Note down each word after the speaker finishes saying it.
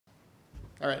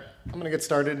All right, I'm going to get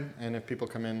started, and if people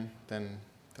come in, then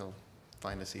they'll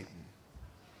find a seat and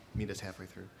meet us halfway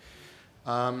through.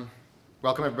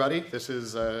 Welcome, everybody. This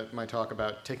is my talk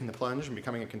about taking the plunge and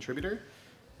becoming a contributor.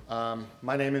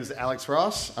 My name is Alex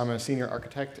Ross. I'm a senior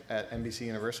architect at NBC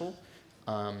Universal.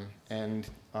 And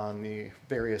on the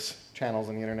various channels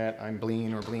on the internet, I'm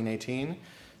Bleen or Bleen18,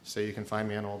 so you can find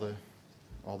me on all the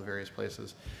various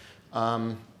places.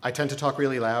 I tend to talk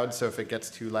really loud, so if it gets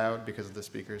too loud because of the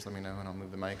speakers, let me know and I'll move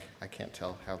the mic. I can't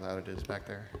tell how loud it is back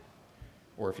there,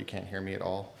 or if you can't hear me at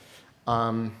all.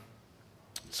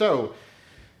 So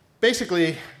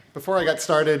basically, before I got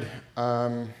started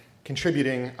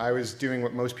contributing, I was doing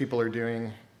what most people are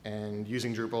doing and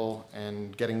using Drupal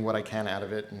and getting what I can out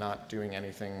of it and not doing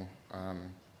anything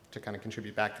to kind of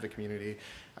contribute back to the community.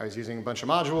 I was using a bunch of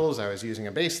modules, I was using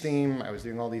a base theme, I was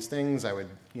doing all these things. I would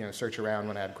search around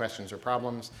when I had questions or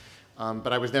problems,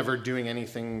 but I was never doing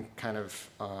anything kind of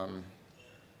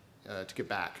to get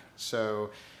back. So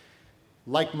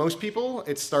like most people,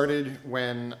 it started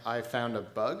when I found a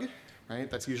bug, right?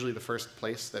 That's usually the first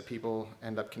place that people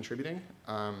end up contributing.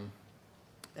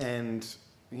 And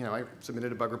I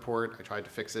submitted a bug report, I tried to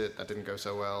fix it, that didn't go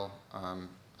so well.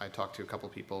 I talked to a couple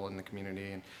people in the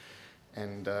community,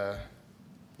 and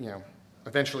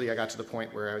eventually I got to the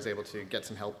point where I was able to get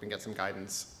some help and get some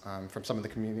guidance from some of the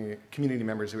community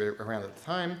members who were around at the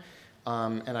time.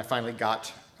 And I finally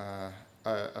got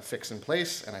a fix in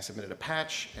place, and I submitted a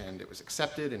patch, and it was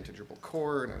accepted into Drupal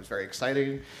core, and it was very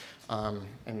exciting.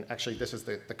 And actually, this is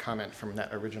the comment from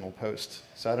that original post.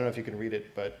 So I don't know if you can read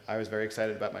it, but I was very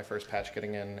excited about my first patch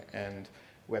getting in, and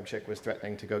WebChick was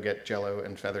threatening to go get Jello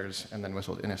and feathers and then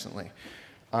whistled innocently.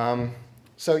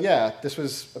 So yeah, this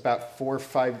was about 4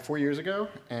 years ago,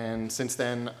 and since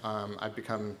then I've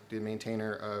become the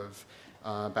maintainer of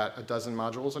about a dozen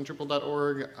modules on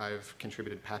Drupal.org. I've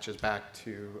contributed patches back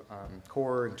to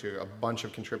core and to a bunch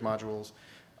of contrib modules,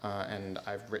 and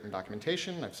I've written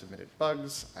documentation, I've submitted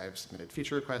bugs, I've submitted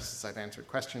feature requests, I've answered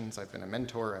questions, I've been a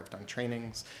mentor, I've done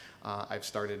trainings, I've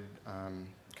started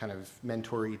kind of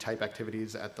mentor-y type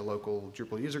activities at the local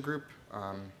Drupal user group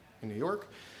in New York.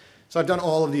 So I've done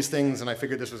all of these things, and I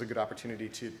figured this was a good opportunity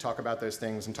to talk about those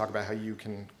things and talk about how you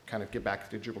can kind of give back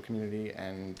to the Drupal community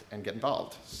and get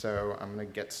involved. So I'm going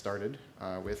to get started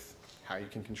with how you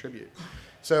can contribute.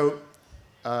 So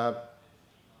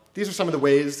these are some of the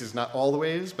ways, these are not all the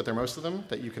ways, but they're most of them,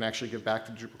 that you can actually give back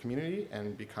to the Drupal community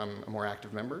and become a more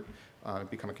active member,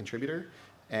 become a contributor.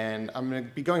 And I'm going to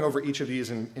be going over each of these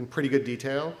in pretty good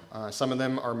detail. Some of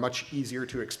them are much easier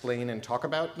to explain and talk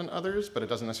about than others, but it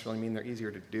doesn't necessarily mean they're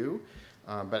easier to do.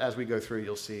 But as we go through,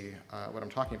 you'll see what I'm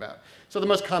talking about. So the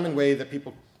most common way that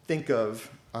people think of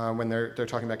when they're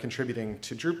talking about contributing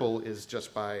to Drupal is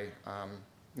just by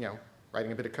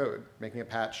writing a bit of code, making a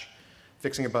patch,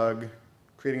 fixing a bug,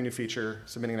 creating a new feature,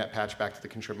 submitting that patch back to the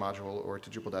contrib module or to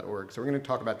Drupal.org. So we're going to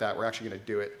talk about that. We're actually going to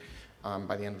do it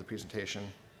by the end of the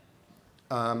presentation.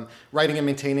 Writing and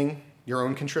maintaining your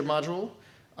own contrib module.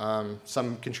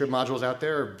 Some contrib modules out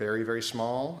there are very, very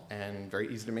small and very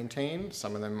easy to maintain.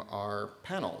 Some of them are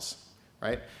panels,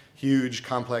 right? Huge,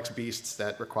 complex beasts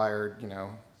that require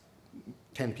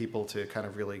 10 people to kind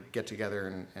of really get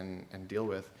together and deal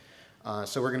with.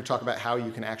 So we're going to talk about how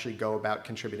you can actually go about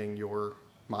contributing your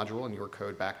module and your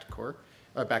code back to core,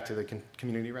 back to the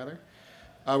community rather.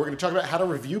 We're going to talk about how to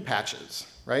review patches,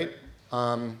 right?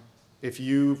 If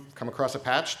you come across a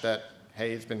patch that,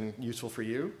 hey, it's been useful for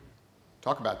you,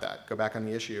 talk about that. Go back on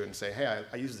the issue and say, hey,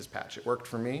 I used this patch. It worked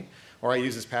for me. Or I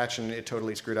used this patch and it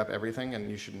totally screwed up everything and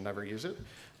you should never use it.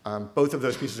 Both of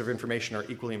those pieces of information are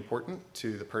equally important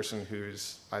to the person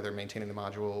who's either maintaining the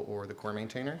module or the core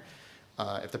maintainer.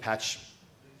 If the patch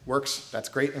works, that's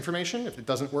great information. If it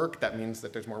doesn't work, that means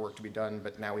that there's more work to be done,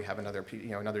 but now we have another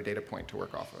data point to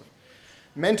work off of.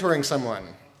 Mentoring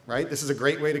someone. Right? This is a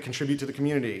great way to contribute to the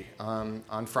community.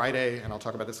 On Friday, and I'll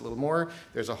talk about this a little more,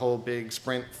 there's a whole big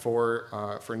sprint for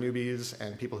newbies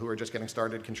and people who are just getting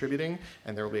started contributing,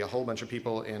 and there will be a whole bunch of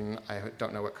people in, I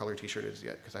don't know what color t-shirt it is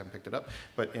yet because I haven't picked it up,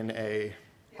 but in a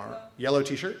yellow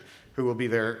t-shirt who will be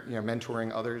there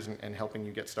mentoring others and helping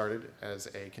you get started as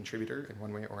a contributor in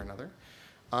one way or another.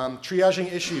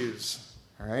 Triaging issues,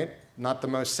 all right? Not the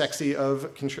most sexy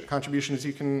of contributions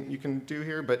you can do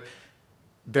here, but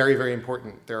very, very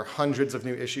important. There are hundreds of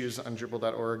new issues on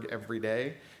Drupal.org every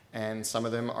day, and some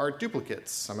of them are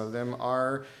duplicates, some of them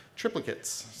are triplicates,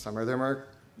 some of them are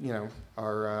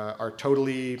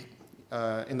totally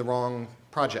in the wrong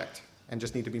project and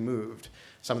just need to be moved.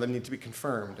 Some of them need to be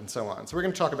confirmed, and so on. So we're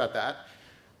going to talk about that.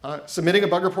 Submitting a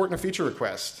bug report and a feature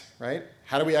request, right?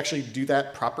 How do we actually do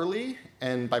that properly?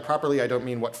 And by properly, I don't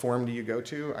mean what form do you go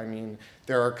to. I mean,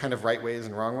 there are kind of right ways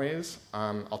and wrong ways.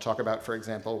 I'll talk about, for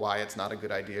example, why it's not a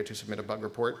good idea to submit a bug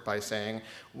report by saying,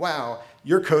 wow,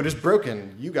 your code is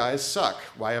broken. You guys suck.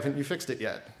 Why haven't you fixed it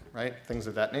yet? Right? Things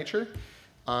of that nature.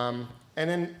 And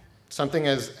then something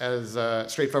as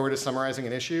straightforward as summarizing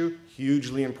an issue,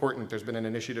 hugely important. There's been an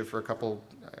initiative for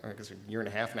I guess a year and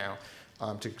a half now,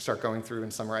 to start going through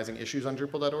and summarizing issues on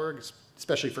Drupal.org,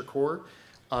 especially for core.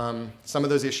 Some of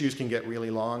those issues can get really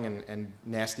long and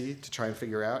nasty to try and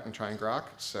figure out and try and grok.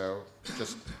 So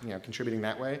just contributing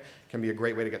that way can be a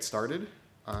great way to get started.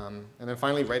 And then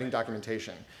finally, writing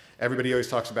documentation. Everybody always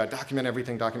talks about document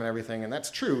everything, and that's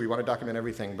true. We want to document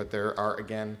everything, but there are,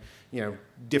 again,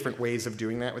 different ways of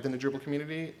doing that within the Drupal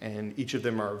community, and each of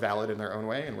them are valid in their own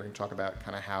way, and we're going to talk about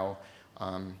kind of how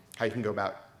you can go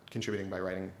about contributing by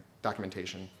writing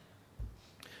documentation.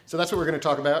 So that's what we're going to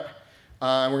talk about.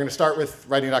 We're going to start with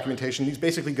writing documentation. These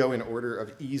basically go in order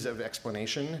of ease of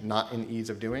explanation, not in ease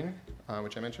of doing,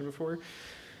 which I mentioned before.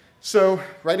 So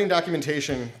writing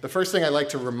documentation, the first thing I like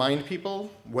to remind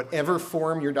people, whatever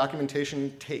form your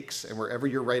documentation takes and wherever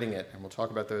you're writing it, and we'll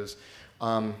talk about those,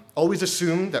 always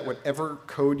assume that whatever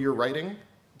code you're writing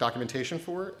documentation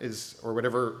for or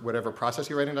whatever process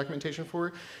you're writing documentation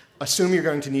for, assume you're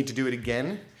going to need to do it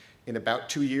again in about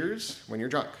 2 years when you're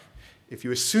drunk. If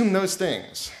you assume those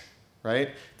things, right,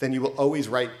 then you will always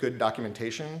write good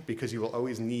documentation because you will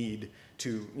always need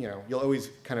to, you'll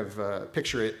always kind of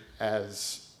picture it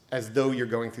as though you're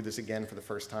going through this again for the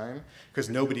first time, because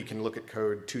nobody can look at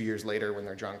code 2 years later when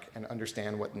they're drunk and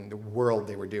understand what in the world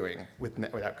they were doing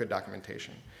without good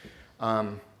documentation.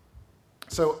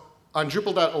 So on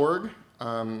Drupal.org,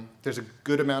 there's a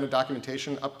good amount of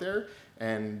documentation up there,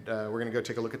 and we're going to go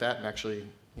take a look at that and actually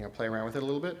play around with it a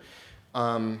little bit.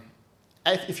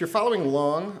 If you're following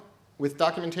along with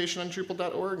documentation on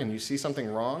Drupal.org and you see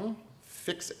something wrong,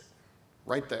 fix it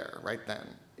right there, right then.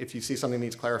 If you see something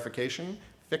needs clarification,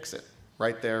 fix it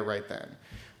right there, right then.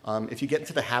 If you get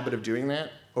into the habit of doing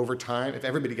that over time, if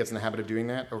everybody gets in the habit of doing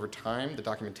that over time, the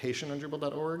documentation on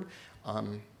Drupal.org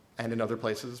and in other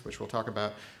places, which we'll talk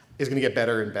about, is going to get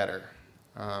better and better.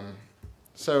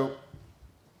 So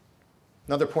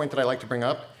another point that I like to bring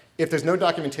up, if there's no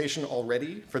documentation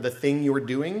already for the thing you're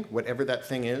doing, whatever that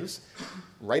thing is,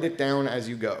 write it down as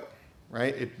you go.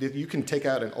 Right? You can take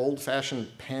out an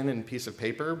old-fashioned pen and piece of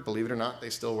paper. Believe it or not, they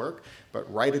still work.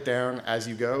 But write it down as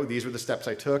you go. These were the steps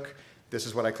I took. This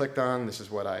is what I clicked on. This is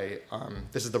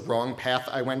this is the wrong path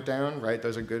I went down. Right?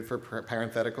 Those are good for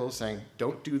parentheticals saying,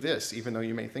 don't do this, even though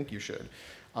you may think you should.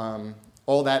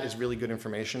 All that is really good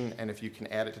information, and if you can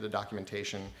add it to the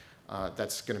documentation,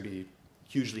 that's going to be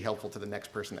hugely helpful to the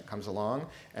next person that comes along.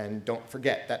 And don't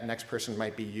forget, that next person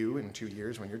might be you in 2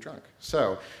 years when you're drunk.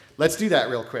 So let's do that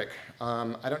real quick.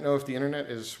 I don't know if the internet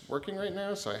is working right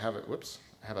now, so I have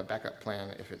a backup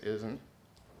plan if it isn't.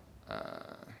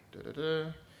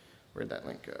 Where'd that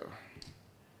link go?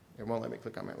 It won't let me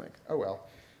click on my link. Oh well.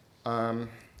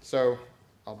 So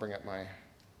I'll bring up my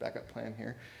backup plan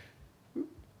here.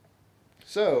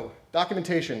 So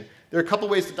documentation. There are a couple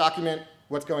ways to document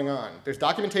what's going on. There's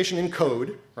documentation in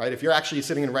code, right? If you're actually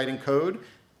sitting and writing code,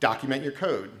 document your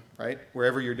code, right?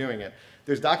 Wherever you're doing it.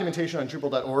 There's documentation on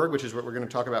Drupal.org, which is what we're going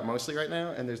to talk about mostly right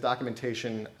now, and there's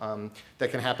documentation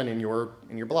that can happen in your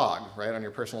blog, right? On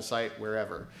your personal site,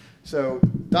 wherever. So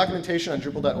documentation on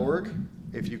Drupal.org,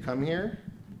 if you come here,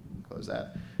 close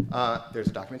that, there's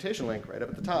a documentation link right up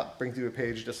at the top. Brings you a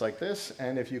page just like this,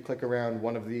 and if you click around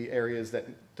one of the areas that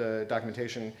the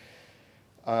documentation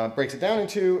breaks it down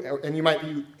into, and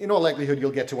in all likelihood, you'll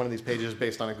get to one of these pages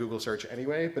based on a Google search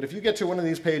anyway, but if you get to one of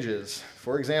these pages,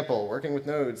 for example, working with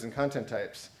nodes and content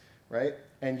types, right,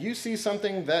 and you see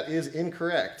something that is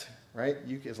incorrect, right,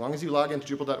 as long as you log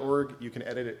into Drupal.org, you can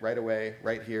edit it right away,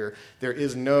 right here. There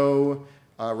is no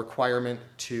requirement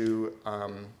to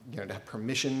have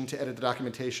permission to edit the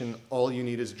documentation. All you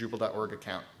need is a Drupal.org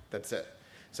account. That's it.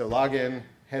 So log in,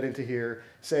 head into here,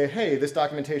 say, hey, this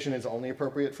documentation is only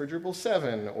appropriate for Drupal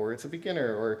 7, or it's a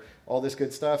beginner, or all this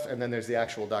good stuff, and then there's the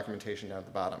actual documentation down at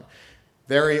the bottom.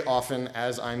 Very often,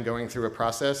 as I'm going through a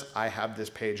process, I have this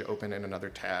page open in another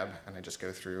tab, and I just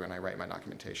go through and I write my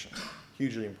documentation.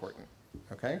 Hugely important,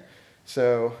 okay?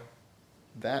 So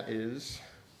that is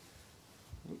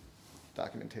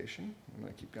documentation. I'm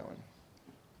going to keep going.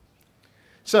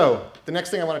 So the next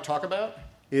thing I want to talk about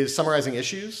is summarizing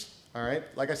issues. All right,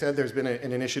 like I said, there's been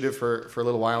an initiative for a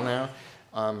little while now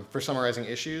for summarizing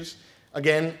issues.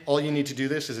 Again, all you need to do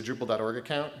this is a Drupal.org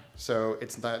account, so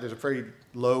there's a very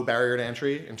low barrier to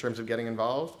entry in terms of getting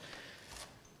involved.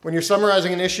 When you're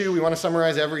summarizing an issue, we want to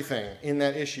summarize everything in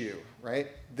that issue, right?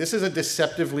 This is a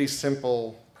deceptively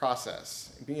simple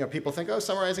process. People think, oh,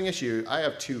 summarizing issue, I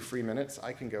have 2 free minutes,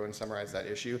 I can go and summarize that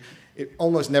issue. It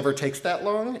almost never takes that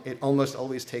long. It almost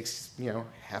always takes,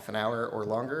 half an hour or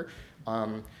longer.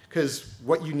 Because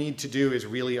what you need to do is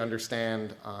really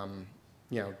understand,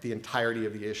 the entirety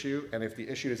of the issue. And if the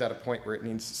issue is at a point where it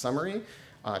needs summary,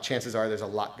 chances are there's a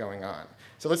lot going on.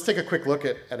 So let's take a quick look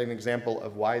at an example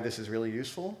of why this is really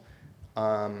useful.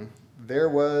 There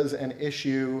was an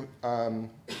issue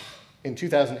in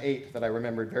 2008 that I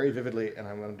remembered very vividly, and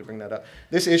I wanted to bring that up.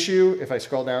 This issue, if I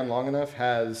scroll down long enough,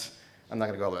 has, I'm not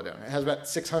going to go all the way down, it has about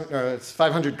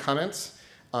 500 comments,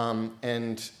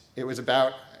 and it was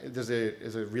about, there's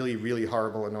a really, really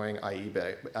horrible, annoying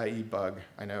IE bug,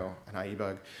 I know, an IE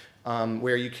bug,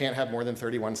 where you can't have more than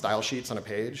 31 style sheets on a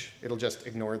page. It'll just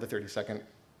ignore the 30-second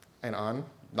and on.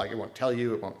 Like, it won't tell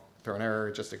you, it won't throw an error,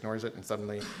 it just ignores it, and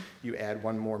suddenly you add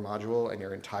one more module and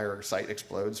your entire site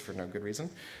explodes for no good reason.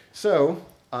 So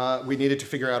we needed to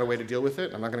figure out a way to deal with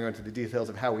it. I'm not going to go into the details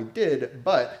of how we did,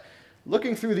 but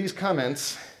looking through these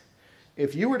comments,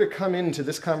 if you were to come into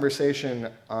this conversation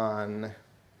on,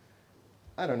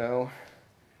 I don't know,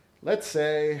 let's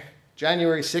say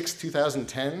January 6,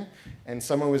 2010, and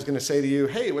someone was going to say to you,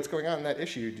 hey, what's going on in that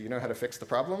issue? Do you know how to fix the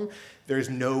problem? There's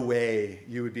no way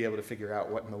you would be able to figure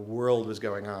out what in the world was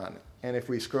going on. And if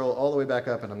we scroll all the way back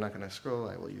up, and I'm not going to scroll,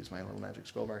 I will use my little magic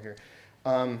scroll bar here.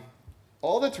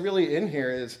 All that's really in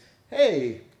here is,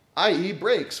 hey, IE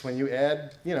breaks when you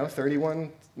add,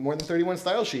 more than 31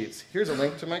 style sheets. Here's a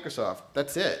link to Microsoft.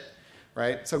 That's it.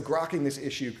 Right? So grokking this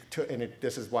issue,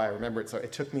 this is why I remember it, so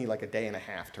it took me like a day and a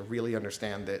half to really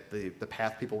understand the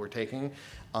path people were taking,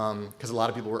 because a lot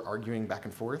of people were arguing back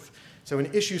and forth. So an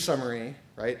issue summary,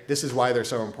 right, this is why they're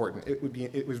so important.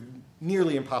 It was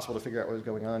nearly impossible to figure out what was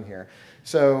going on here.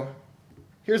 So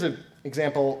here's an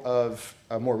example of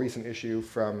a more recent issue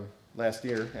from last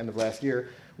year, end of last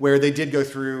year, where they did go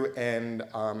through and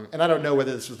I don't know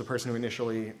whether this was the person who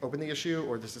initially opened the issue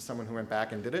or this is someone who went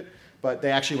back and did it, but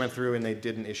they actually went through and they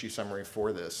did an issue summary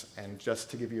for this. And just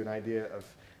to give you an idea of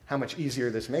how much easier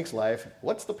this makes life,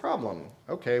 what's the problem?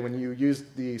 Okay, when you use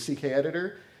the CK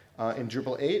editor in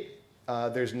Drupal 8,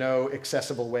 there's no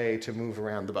accessible way to move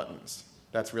around the buttons.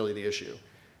 That's really the issue.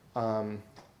 And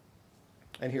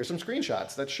here's some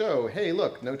screenshots that show, hey,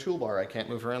 look, no toolbar, I can't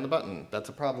move around the button. That's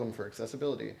a problem for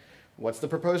accessibility. What's the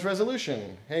proposed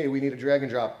resolution? Hey, we need a drag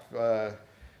and drop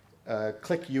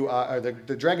click UI, or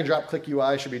the drag and drop click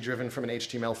UI should be driven from an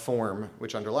HTML form,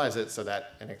 which underlies it so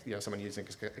that someone using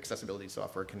accessibility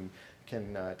software can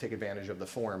take advantage of the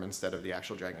form instead of the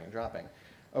actual dragging and dropping.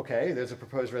 Okay, there's a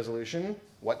proposed resolution.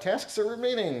 What tasks are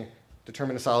remaining?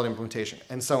 Determine a solid implementation,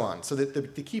 and so on. So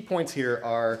the key points here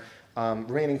are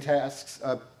remaining tasks,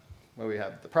 what do we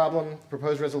have? The problem,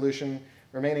 proposed resolution,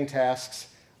 remaining tasks,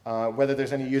 whether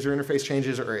there's any user interface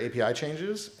changes or API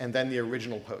changes, and then the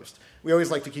original post. We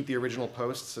always like to keep the original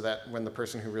post so that when the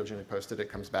person who originally posted it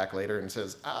comes back later and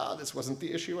says, ah, this wasn't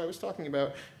the issue I was talking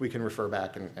about, we can refer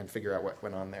back and figure out what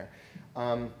went on there.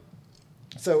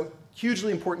 So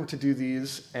hugely important to do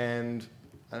these, and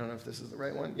I don't know if this is the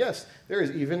right one. Yes, there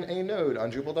is even a node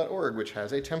on Drupal.org which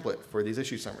has a template for these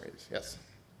issue summaries. Yes?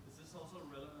 Is this also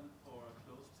relevant for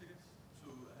closed tickets to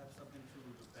have something to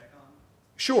look back on?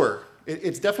 Sure.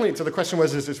 It's definitely, so the question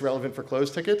was, is this relevant for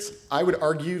closed tickets? I would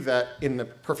argue that in the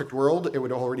perfect world, it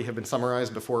would already have been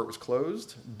summarized before it was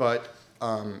closed, but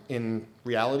in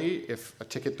reality, if a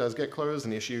ticket does get closed,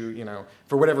 an issue,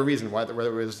 for whatever reason, whether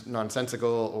it was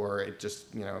nonsensical or it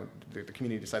just, the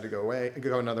community decided to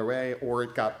go another way, or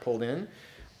it got pulled in,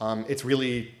 it's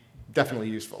really definitely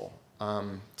useful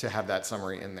to have that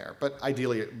summary in there. But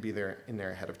ideally, it would be in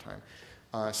there ahead of time.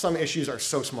 Some issues are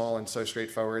so small and so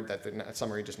straightforward that the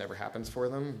summary just never happens for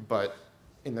them, but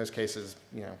in those cases,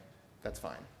 that's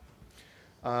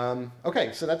fine.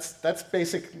 Okay, so that's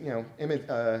basic,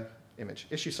 image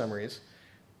issue summaries,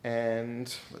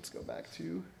 and let's go back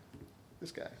to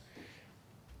this guy.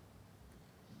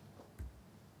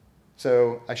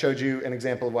 So I showed you an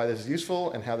example of why this is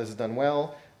useful and how this is done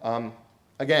well.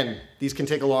 Again, these can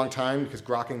take a long time because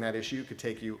grokking that issue could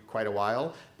take you quite a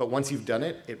while. But once you've done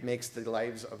it, it makes the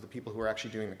lives of the people who are actually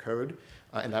doing the code,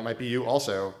 and that might be you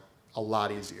also, a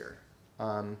lot easier.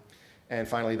 And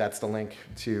finally, that's the link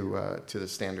to the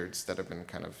standards that have been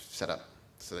kind of set up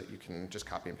so that you can just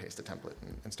copy and paste the template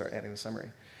and start adding the summary.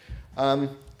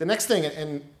 The next thing,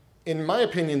 and in my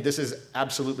opinion, this is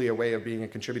absolutely a way of being a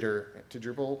contributor to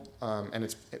Drupal,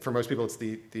 and for most people, it's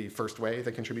the first way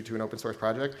they contribute to an open source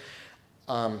project.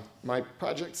 My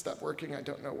project stopped working, I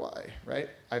don't know why, right?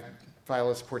 I file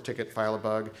a support ticket, file a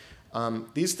bug.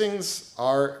 These things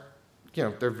are,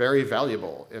 they're very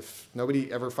valuable. If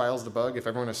nobody ever files the bug, if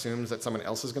everyone assumes that someone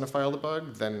else is going to file the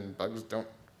bug, then bugs don't,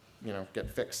 get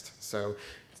fixed. So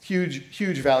huge,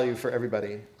 huge value for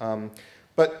everybody.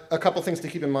 But a couple things to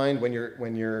keep in mind when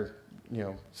you're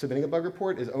submitting a bug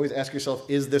report is always ask yourself,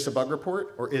 is this a bug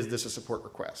report or is this a support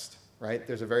request, right?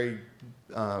 There's a very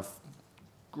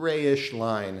grayish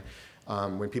line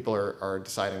when people are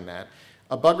deciding that.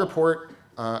 A bug report,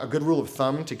 a good rule of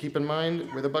thumb to keep in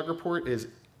mind with a bug report is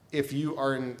if you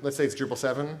are in, let's say it's Drupal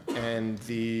 7 and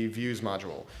the views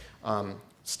module,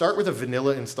 start with a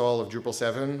vanilla install of Drupal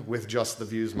 7 with just the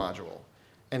views module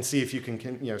and see if you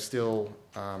can still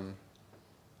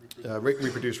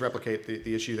replicate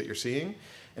the issue that you're seeing.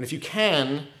 And if you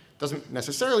can, doesn't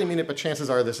necessarily mean it, but chances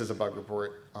are this is a bug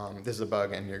report. This is a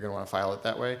bug and you're going to want to file it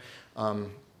that way.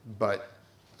 But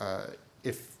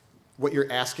if what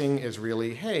you're asking is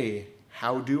really, hey,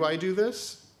 how do I do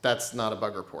this? That's not a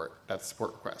bug report. That's a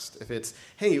support request. If it's,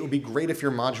 hey, it would be great if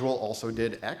your module also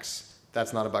did X,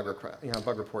 that's not a bug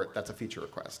report. That's a feature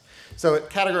request. So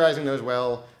categorizing those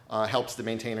well helps the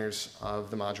maintainers of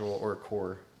the module or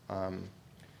core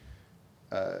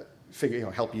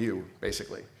help you,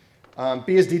 basically.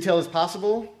 Be as detailed as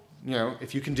possible.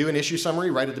 If you can do an issue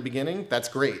summary right at the beginning, that's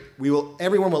great.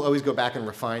 Everyone will always go back and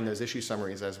refine those issue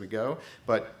summaries as we go,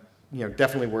 but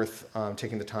definitely worth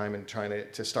taking the time and trying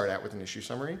to start out with an issue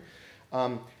summary.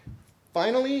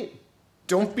 Finally,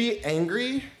 don't be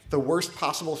angry. The worst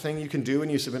possible thing you can do when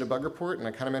you submit a bug report, and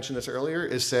I kind of mentioned this earlier,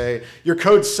 is say, your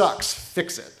code sucks,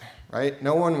 fix it. Right?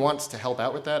 No one wants to help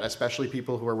out with that, especially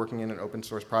people who are working in an open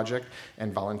source project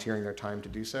and volunteering their time to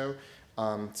do so.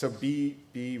 So be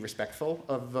respectful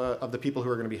of the people who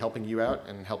are going to be helping you out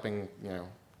and helping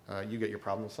you get your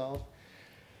problem solved.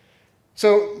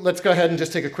 So let's go ahead and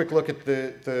just take a quick look at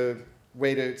the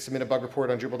way to submit a bug report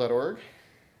on Drupal.org.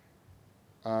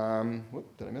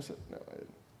 Did I miss it? No, I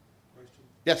didn't. Question.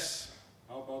 Yes?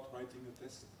 How about writing a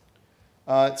test?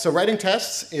 So writing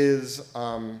tests is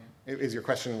your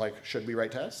question like, should we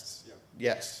write tests? Yeah.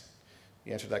 Yes.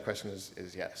 The answer to that question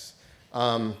is yes.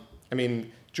 I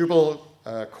mean, Drupal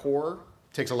core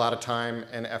takes a lot of time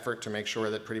and effort to make sure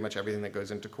that pretty much everything that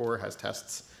goes into core has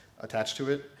tests attached to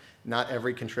it. Not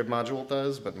every contrib module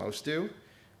does, but most do.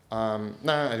 I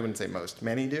wouldn't say most.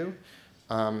 Many do.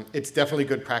 It's definitely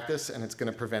good practice, and it's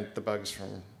going to prevent the bugs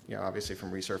from, obviously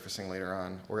from resurfacing later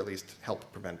on, or at least help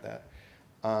prevent that.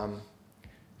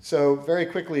 So very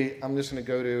quickly, I'm just going to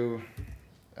go to,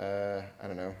 I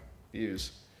don't know,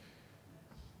 views.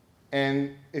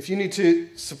 And if you need to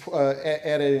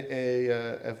add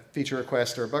a feature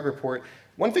request or a bug report,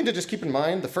 one thing to just keep in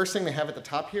mind, the first thing they have at the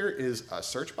top here is a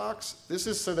search box. This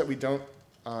is so that we don't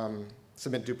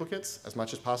submit duplicates as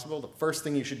much as possible. The first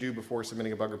thing you should do before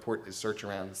submitting a bug report is search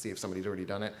around and see if somebody's already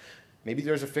done it. Maybe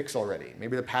there's a fix already.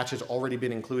 Maybe the patch has already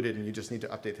been included and you just need to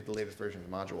update to the latest version of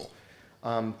the module.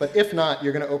 But if not,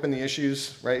 you're going to open the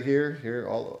issues right here. Here,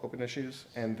 all open issues.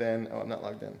 And then, oh, I'm not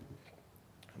logged in.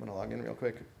 I'm going to log in real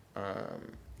quick. I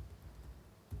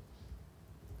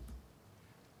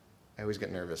always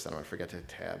get nervous that I'm going to forget to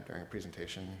tab during a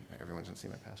presentation. Everyone's going to see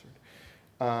my password.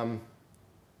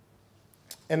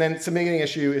 And then submitting an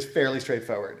issue is fairly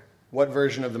straightforward. What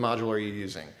version of the module are you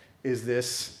using? Is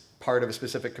this part of a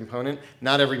specific component?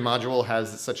 Not every module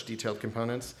has such detailed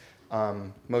components.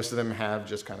 Most of them have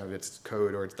just kind of its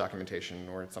code or its documentation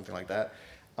or something like that.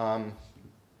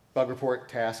 Bug report,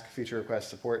 task, feature request,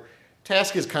 support.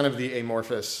 Task is kind of the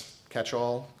amorphous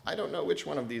catch-all. I don't know which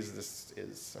one of these this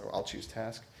is, so I'll choose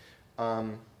task.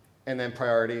 And then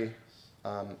priority,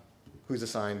 who's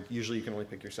assigned. Usually you can only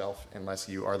pick yourself unless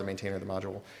you are the maintainer of the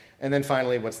module. And then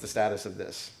finally, what's the status of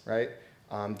this, right?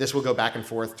 This will go back and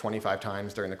forth 25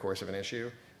 times during the course of an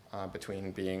issue.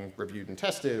 Between being reviewed and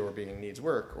tested, or being needs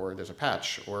work, or there's a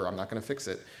patch, or I'm not going to fix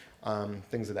it,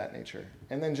 things of that nature.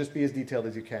 And then just be as detailed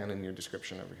as you can in your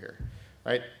description over here,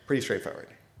 right? Pretty straightforward.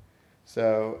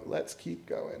 So let's keep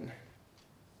going.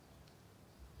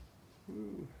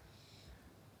 Ooh.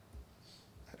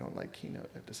 I don't like Keynote,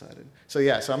 I've decided. So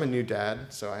yeah, so I'm a new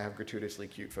dad, so I have gratuitously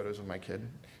cute photos of my kid.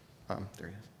 There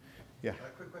he is. Yeah. A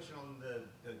quick question on the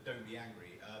don't be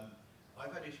angry.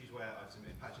 I've had issues where I've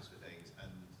submitted patches for things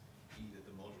and either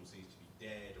the module seems to be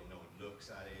dead or no one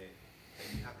looks at it,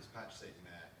 and you have this patch sitting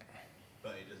there,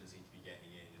 but it doesn't seem to be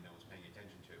getting in and no one's paying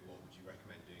attention to it. What would you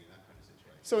recommend doing in that kind of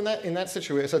situation? So in that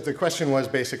situation, so the question was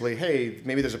basically, hey,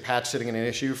 maybe there's a patch sitting in an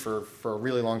issue for a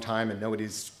really long time and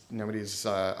nobody's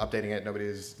updating it,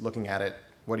 nobody's looking at it.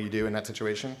 What do you do in that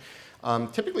situation?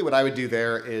 Typically what I would do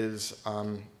there is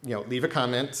leave a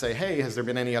comment, say, hey, has there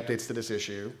been any updates to this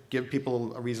issue? Give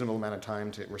people a reasonable amount of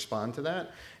time to respond to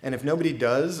that. And if nobody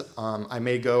does, I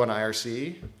may go on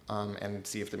IRC and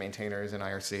see if the maintainer is in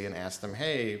IRC and ask them,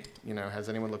 hey, has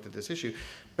anyone looked at this issue?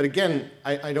 But again,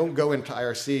 I don't go into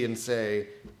IRC and say,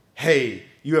 hey,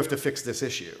 you have to fix this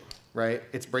issue, right?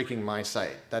 It's breaking my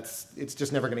site. It's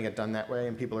just never going to get done that way,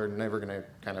 and people are never going to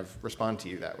kind of respond to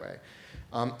you that way.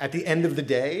 At the end of the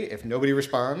day, if nobody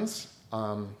responds,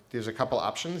 there's a couple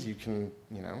options. You can,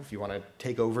 if you want to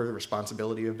take over the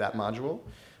responsibility of that module,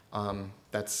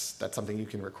 that's something you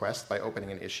can request by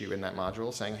opening an issue in that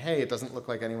module, saying, hey, it doesn't look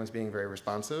like anyone's being very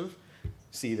responsive.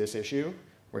 See this issue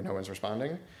where no one's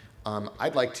responding.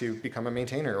 I'd like to become a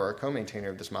maintainer or a co-maintainer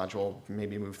of this module,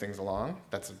 maybe move things along.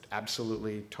 That's an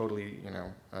absolutely, totally,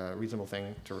 a reasonable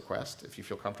thing to request if you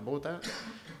feel comfortable with that.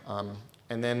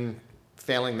 And then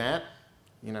failing that,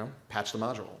 patch the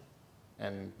module.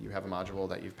 And you have a module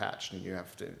that you've patched, and you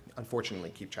have to,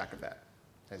 unfortunately, keep track of that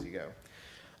as you go.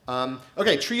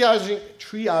 Okay,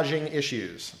 triaging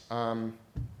issues.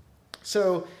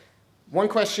 So one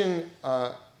question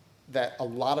that a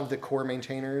lot of the core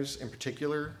maintainers in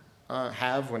particular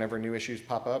have whenever new issues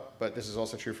pop up, but this is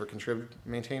also true for contrib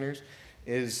maintainers,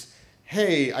 is,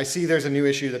 hey, I see there's a new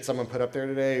issue that someone put up there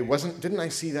today. Didn't I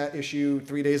see that issue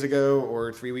 3 days ago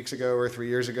or 3 weeks ago or 3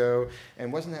 years ago?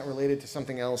 And wasn't that related to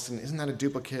something else? And isn't that a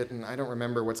duplicate? And I don't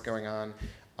remember what's going on.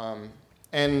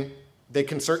 And they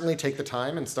can certainly take the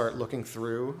time and start looking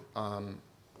through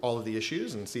all of the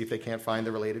issues and see if they can't find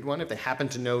the related one. If they happen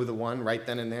to know the one right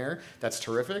then and there, that's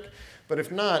terrific. But if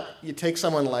not, you take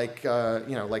someone like,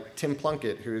 like Tim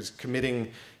Plunkett, who's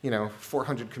committing,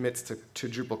 400 commits to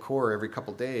Drupal core every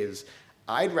couple days.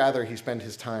 I'd rather he spend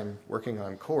his time working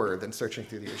on core than searching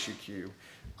through the issue queue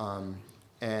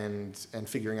and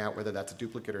figuring out whether that's a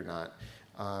duplicate or not.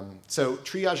 So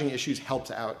triaging issues helps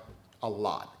out a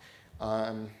lot.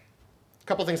 A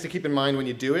couple things to keep in mind when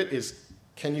you do it is,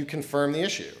 can you confirm the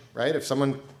issue, right? If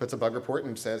someone puts a bug report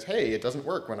and says, hey, it doesn't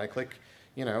work when I click,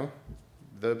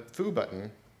 the foo button,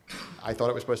 I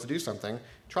thought it was supposed to do something,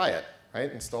 try it,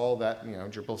 right? Install that,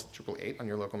 Drupal 8 on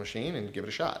your local machine and give it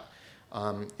a shot.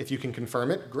 If you can confirm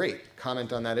it, great.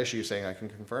 Comment on that issue saying, I can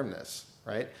confirm this,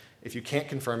 right? If you can't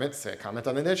confirm it, comment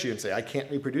on that issue and say, I can't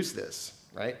reproduce this,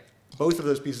 right? Both of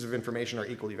those pieces of information are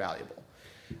equally valuable.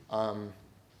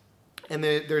 And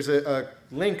there's a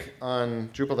link on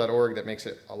Drupal.org that makes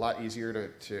it a lot easier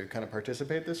to kind of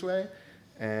participate this way.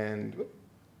 And whoop,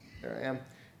 there I am.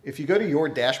 If you go to your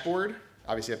dashboard,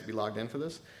 obviously you have to be logged in for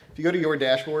this. If you go to your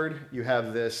dashboard, you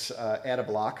have this add a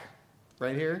block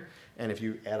right here. And if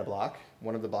you add a block,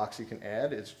 one of the blocks you can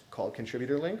add is called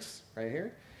contributor links right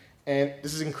here. And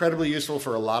this is incredibly useful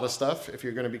for a lot of stuff if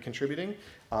you're going to be contributing.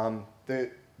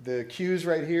 The queues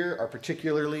right here are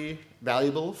particularly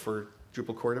valuable for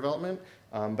Drupal core development,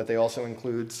 but they also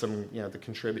include some, the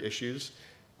contrib issues.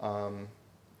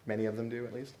 Many of them do,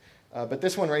 at least. But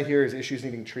this one right here is issues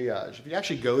needing triage. If you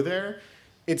actually go there,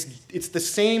 it's the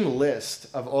same list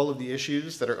of all of the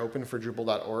issues that are open for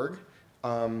Drupal.org,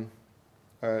 on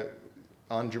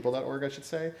Drupal.org, I should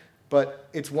say. But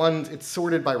it's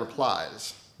sorted by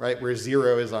replies, right, where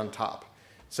 0 is on top.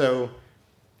 So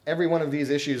every one of these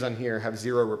issues on here have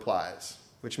 0 replies,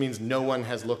 which means no one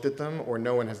has looked at them, or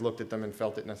no one has looked at them and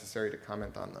felt it necessary to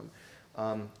comment on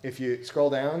them. If you scroll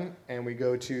down and we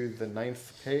go to the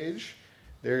 9th page,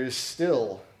 there is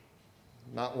still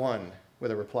not one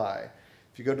with a reply.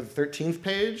 If you go to the 13th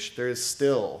page, there is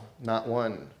still not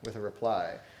one with a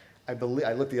reply. I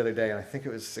looked the other day, and I think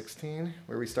it was 16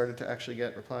 where we started to actually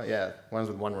get reply. Yeah, ones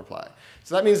with one reply.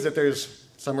 So that means that there's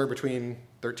somewhere between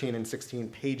 13 and 16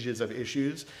 pages of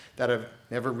issues that have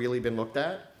never really been looked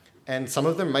at. And some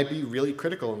of them might be really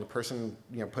critical, and the person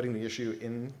putting the issue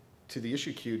into the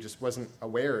issue queue just wasn't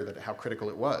aware that how critical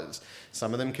it was.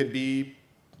 Some of them could be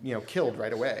killed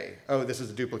right away. Oh, this is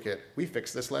a duplicate. We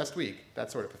fixed this last week.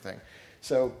 That sort of a thing.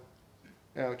 So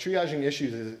triaging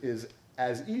issues is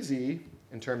as easy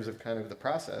in terms of kind of the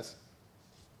process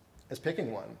as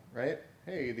picking one, right?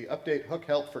 Hey, the update hook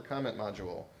help for comment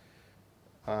module.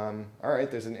 All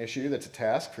right, there's an issue that's a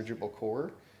task for Drupal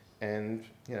core, and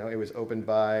it was opened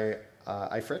by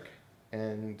ifric,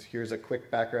 and here's a quick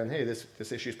background. Hey,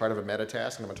 this issue is part of a meta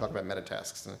task, and I'm going to talk about meta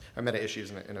tasks or meta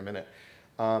issues in a minute.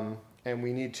 And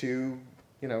we need to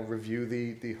review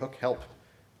the hook help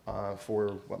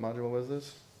for what module was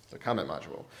this? The comment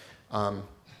module.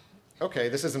 Okay,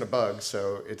 this isn't a bug,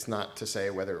 so it's not to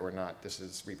say whether or not this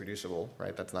is reproducible,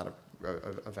 right? That's not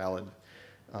a valid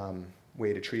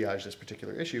way to triage this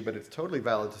particular issue, but it's totally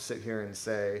valid to sit here and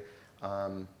say,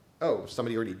 oh,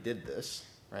 somebody already did this,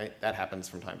 right? That happens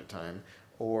from time to time.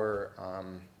 Or,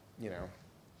 you know,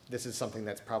 this is something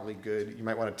that's probably good. You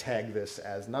might want to tag this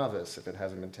as novice if it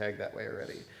hasn't been tagged that way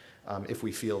already, if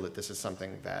we feel that this is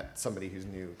something that somebody who's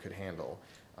new could handle.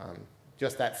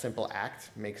 Just that simple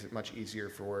act makes it much easier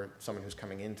for someone who's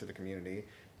coming into the community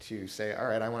to say, all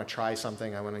right, I want to try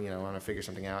something. I want to, you know, I want to figure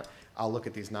something out. I'll look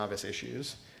at these novice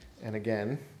issues. And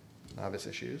again, novice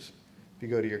issues. If you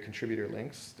go to your contributor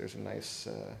links, there's a nice,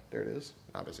 there it is,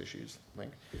 novice issues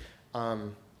link.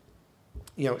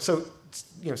 You know, so,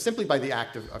 you know, simply by the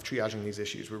act of triaging these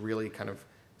issues, we're really kind of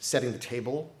setting the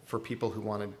table for people who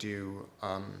want to do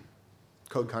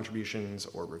code contributions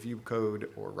or review code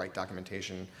or write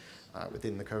documentation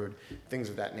within the code, things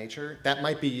of that nature. That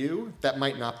might be you, that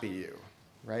might not be you,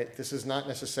 right? This is not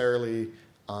necessarily,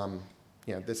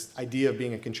 you know, this idea of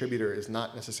being a contributor is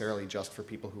not necessarily just for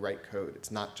people who write code.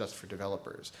 It's not just for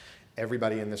developers.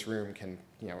 Everybody in this room can,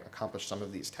 you know, accomplish some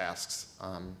of these tasks.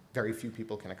 Very few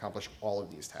people can accomplish all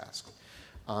of these tasks.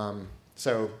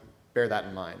 So bear that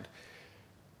in mind.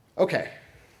 Okay,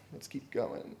 let's keep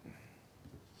going.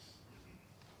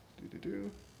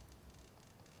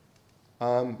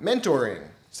 Mentoring.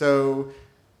 So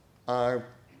a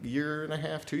year and a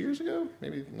half, 2 years ago,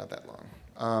 maybe not that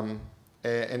long.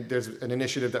 And there's an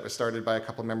initiative that was started by a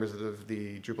couple members of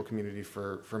the Drupal community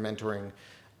for mentoring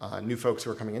new folks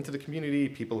who are coming into the community,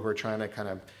 people who are trying to kind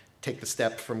of take the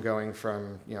step from going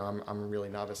from, you know, I'm really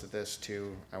novice at this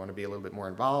to I want to be a little bit more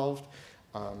involved.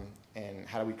 And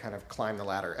how do we kind of climb the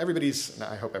ladder?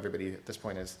 I hope everybody at this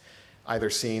point has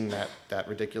either seen that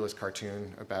ridiculous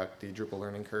cartoon about the Drupal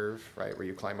learning curve, right, where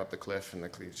you climb up the cliff and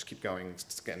you just keep going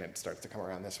and it starts to come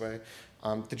around this way.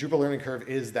 The Drupal learning curve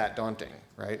is that daunting,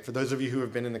 right? For those of you who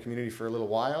have been in the community for a little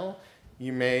while,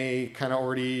 you may kind of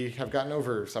already have gotten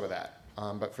over some of that.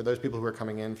 But for those people who are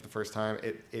coming in for the first time,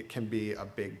 it can be a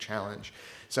big challenge.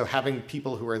 So having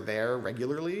people who are there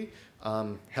regularly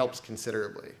helps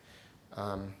considerably.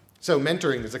 So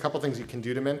mentoring, there's a couple things you can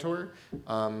do to mentor.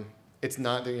 It's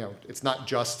not, you know, it's not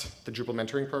just the Drupal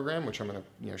mentoring program, which I'm going to,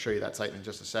 you know, show you that site in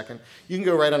just a second. You can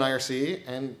go right on IRC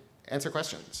and answer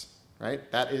questions,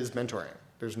 right? That is mentoring.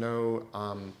 There's no,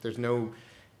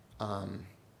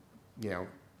 you know,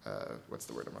 what's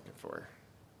the word I'm looking for?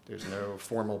 There's no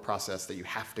formal process that you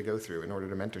have to go through in order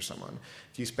to mentor someone.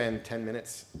 If you spend 10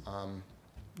 minutes,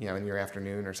 you know, in your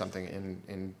afternoon or something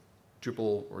in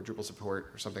Drupal or Drupal support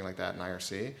or something like that in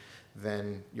IRC,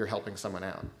 then you're helping someone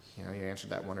out. You know, you answered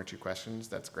that 1 or 2 questions,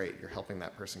 that's great. You're helping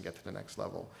that person get to the next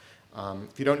level.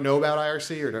 If you don't know about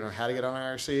IRC or don't know how to get on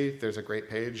IRC, there's a great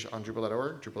page on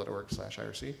Drupal.org,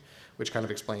 drupal.org/IRC, which kind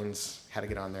of explains how to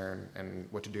get on there and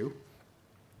what to do.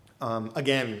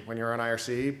 Again, when you're on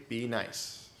IRC, be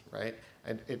nice, right?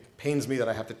 It pains me that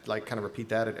I have to like kind of repeat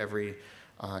that at every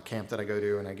camp that I go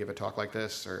to and I give a talk like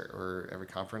this or every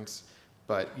conference.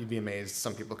 But you'd be amazed,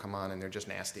 some people come on and they're just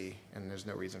nasty and there's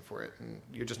no reason for it. And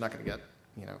you're just not going to get,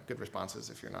 you know, good responses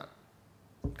if you're not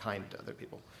kind to other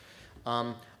people.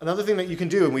 Another thing that you can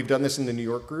do, and we've done this in the New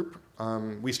York group,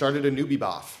 we started a newbie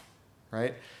BOF,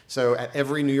 right? So at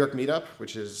every New York meetup,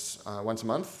 which is once a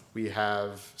month, we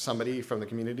have somebody from the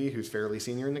community who's fairly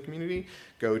senior in the community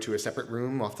go to a separate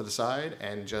room off to the side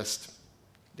and just,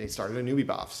 they started a newbie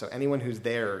BOF. So anyone who's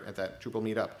there at that Drupal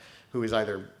meetup who is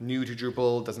either new to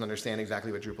Drupal, doesn't understand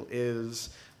exactly what Drupal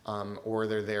is, or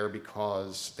they're there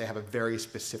because they have a very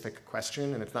specific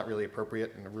question and it's not really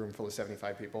appropriate in a room full of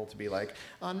 75 people to be like,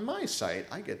 on my site,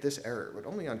 I get this error, but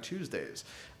only on Tuesdays.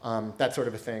 That sort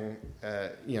of a thing,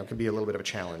 you know, can be a little bit of a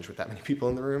challenge with that many people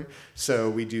in the room. So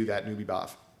we do that newbie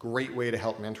BOF. Great way to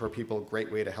help mentor people, great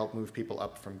way to help move people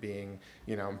up from being,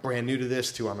 you know, brand new to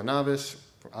this to I'm a novice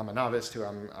to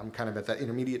I'm kind of at that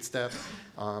intermediate step.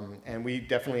 And we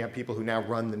definitely have people who now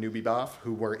run the newbie BOF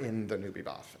who were in the newbie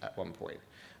BOF at one point.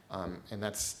 And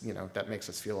that's, you know, that makes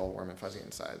us feel all warm and fuzzy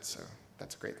inside, so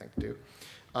that's a great thing to do.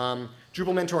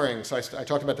 Drupal mentoring, so I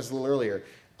talked about this a little earlier.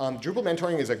 Drupal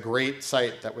mentoring is a great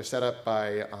site that was set up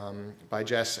by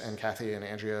Jess and Kathy and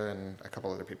Andrea and a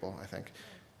couple other people, I think.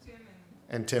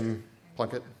 And Tim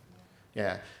Plunkett,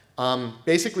 yeah.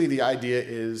 Basically, the idea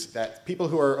is that people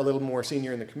who are a little more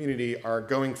senior in the community are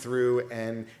going through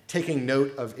and taking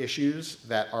note of issues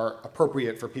that are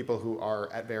appropriate for people who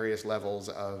are at various levels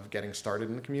of getting started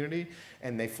in the community,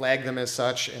 and they flag them as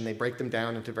such, and they break them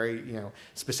down into very, you know,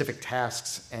 specific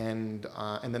tasks, and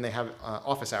then they have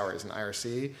office hours in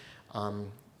IRC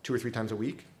 2 or 3 times a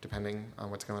week, depending on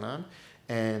what's going on.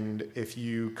 And if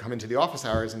you come into the office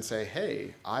hours and say,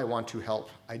 hey, I want to help,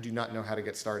 I do not know how to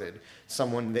get started,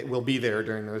 someone that will be there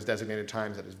during those designated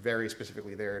times that is very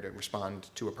specifically there to respond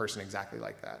to a person exactly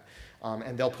like that.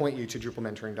 And they'll point you to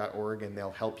DrupalMentoring.org, and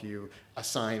they'll help you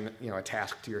assign a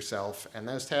task to yourself. And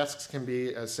those tasks can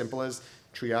be as simple as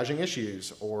triaging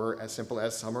issues, or as simple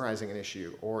as summarizing an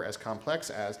issue, or as complex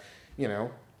as,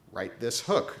 write this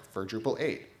hook for Drupal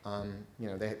 8.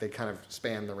 They kind of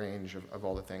span the range of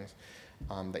all the things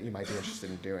that you might be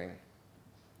interested in doing.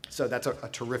 So that's a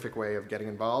terrific way of getting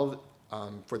involved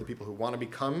for the people who want to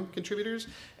become contributors,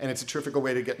 and it's a terrific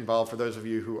way to get involved for those of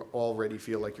you who already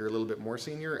feel like you're a little bit more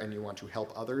senior and you want to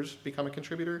help others become a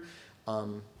contributor.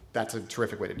 That's a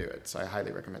terrific way to do it, so I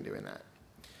highly recommend doing that.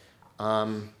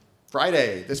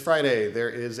 This Friday, there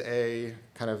is a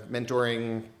kind of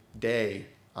mentoring day,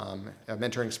 a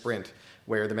mentoring sprint,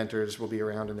 where the mentors will be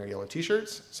around in their yellow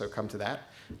t-shirts, so come to that.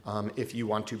 If you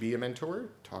want to be a mentor,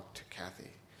 talk to Kathy.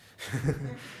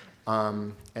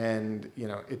 And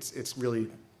it's really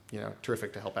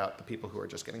terrific to help out the people who are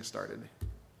just getting started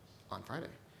on Friday.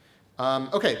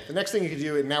 Okay, the next thing you can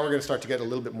do, and now we're going to start to get a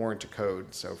little bit more into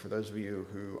code. So for those of you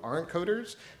who aren't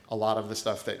coders, a lot of the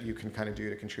stuff that you can kind of do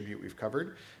to contribute we've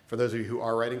covered. For those of you who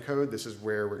are writing code, this is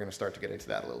where we're going to start to get into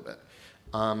that a little bit.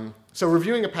 So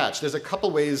reviewing a patch, there's a couple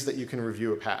ways that you can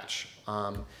review a patch.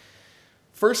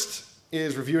 First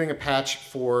is reviewing a patch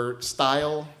for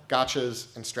style,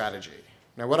 gotchas, and strategy.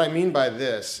 Now what I mean by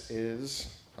this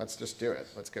is, let's just do it.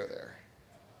 Let's go there.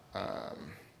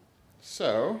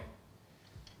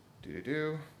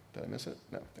 Did I miss it?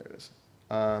 No, there it is.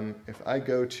 If I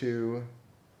go to,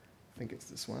 I think it's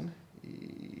this one.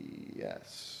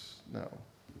 Yes, no.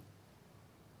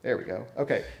 There we go.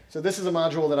 Okay, so this is a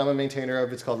module that I'm a maintainer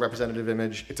of. It's called Representative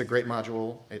Image. It's a great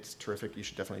module. It's terrific. You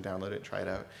should definitely download it and try it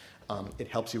out. It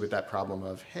helps you with that problem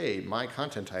of, hey, my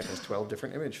content type has 12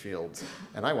 different image fields,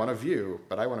 and I want a view,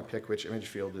 but I want to pick which image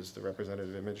field is the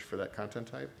representative image for that content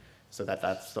type. So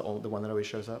that's the one that always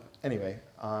shows up. Anyway,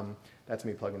 that's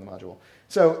me plugging the module.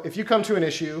 So if you come to an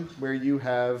issue where you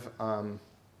have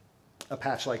a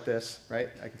patch like this, right?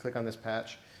 I can click on this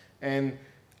patch, and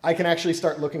I can actually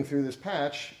start looking through this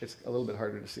patch. It's a little bit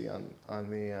harder to see on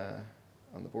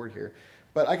the board here.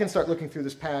 But I can start looking through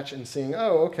this patch and seeing,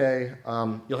 oh, okay,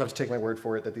 you'll have to take my word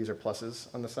for it that these are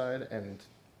pluses on the side, and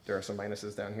there are some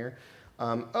minuses down here.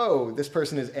 Oh, this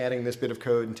person is adding this bit of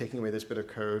code and taking away this bit of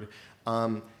code.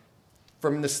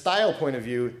 From the style point of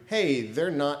view, hey, they're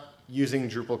not using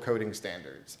Drupal coding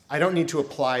standards. I don't need to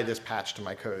apply this patch to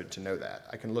my code to know that.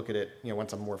 I can look at it,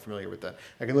 once I'm more familiar with that.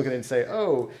 I can look at it and say,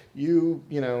 oh,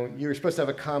 you're supposed to have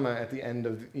a comma at the end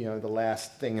of the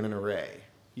last thing in an array.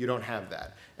 You don't have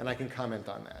that, and I can comment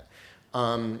on that.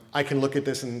 I can look at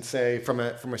this and say, from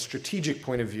a strategic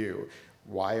point of view,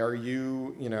 why are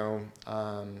you,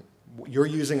 you're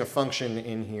using a function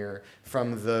in here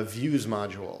from the views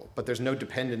module, but there's no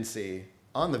dependency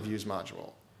on the views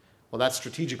module. Well, that's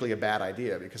strategically a bad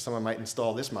idea, because someone might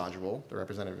install this module, the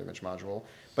representative image module,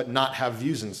 but not have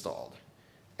views installed,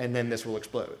 and then this will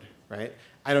explode, right?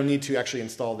 I don't need to actually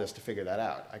install this to figure that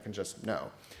out. I can just know.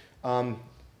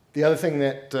 The other thing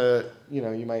that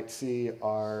you might see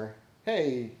are,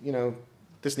 hey,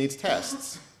 this needs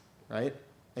tests, right?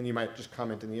 And you might just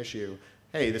comment in the issue,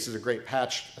 hey, this is a great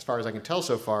patch as far as I can tell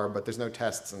so far, but there's no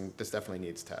tests, and this definitely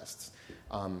needs tests,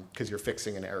 because you're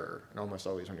fixing an error. And almost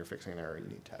always when you're fixing an error, you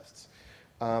need tests.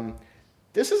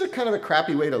 This is a kind of a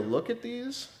crappy way to look at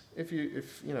these,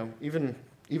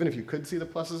 even if you could see the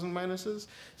pluses and minuses.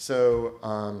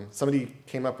 So somebody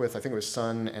came up with, I think it was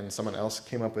Sun and someone else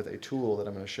came up with a tool that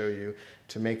I'm going to show you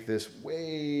to make this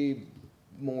way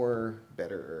more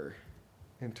better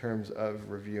in terms of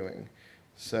reviewing.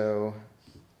 So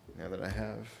now that I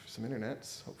have some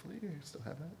internets, hopefully you still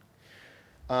have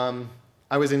that.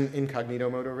 I was in incognito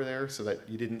mode over there so that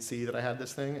you didn't see that I had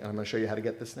this thing, and I'm going to show you how to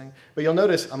get this thing. But you'll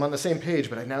notice I'm on the same page,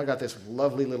 but I now got this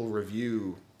lovely little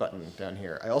review button down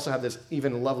here. I also have this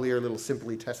even lovelier little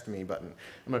simply test me button.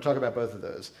 I'm going to talk about both of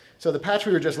those. So the patch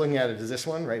we were just looking at is this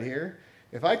one right here.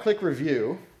 If I click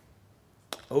review,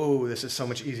 oh, this is so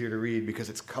much easier to read because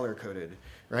it's color coded,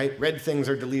 right? Red things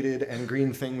are deleted and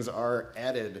green things are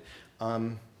added.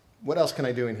 What else can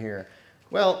I do in here?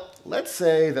 Well, let's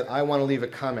say that I want to leave a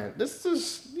comment. This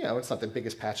is, it's not the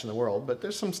biggest patch in the world, but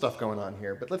there's some stuff going on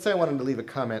here. But let's say I wanted to leave a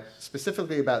comment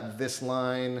specifically about this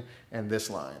line and this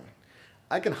line.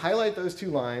 I can highlight those two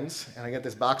lines, and I get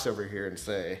this box over here and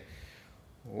say,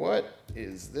 what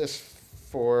is this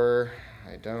for?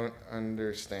 I don't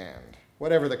understand.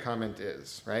 Whatever the comment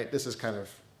is, right? This is kind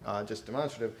of just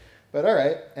demonstrative. But all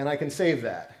right, and I can save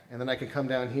that. And then I can come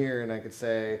down here and I could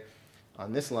say,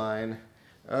 on this line,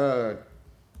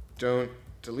 don't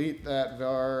delete that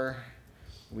var.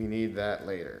 We need that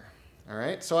later. All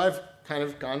right, so I've kind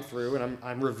of gone through and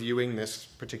I'm reviewing this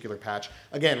particular patch.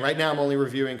 Again, right now I'm only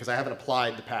reviewing because I haven't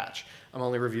applied the patch. I'm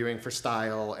only reviewing for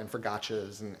style and for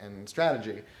gotchas and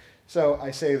strategy. So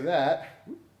I save that,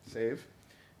 save,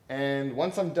 and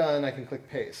once I'm done, I can click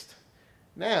paste.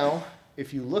 Now,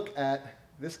 if you look at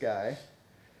this guy,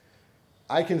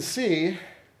 I can see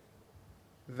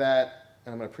that,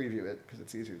 and I'm going to preview it because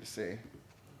it's easier to see.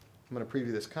 I'm going to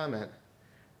preview this comment.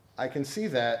 I can see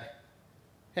that,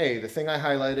 hey, the thing I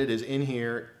highlighted is in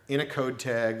here, in a code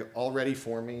tag, all ready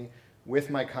for me, with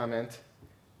my comment.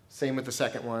 Same with the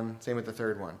second one, same with the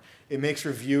third one. It makes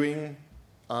reviewing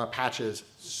patches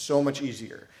so much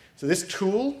easier. So this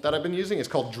tool that I've been using is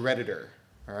called Dredditor,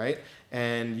 all right?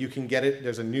 And you can get it,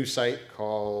 there's a new site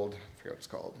called, I forget what it's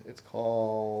called. It's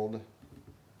called,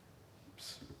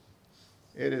 oops.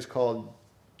 It is called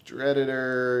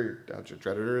Dredditor,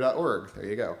 dredditor.org, there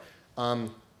you go.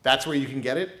 That's where you can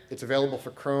get it. It's available for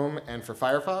Chrome and for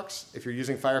Firefox. If you're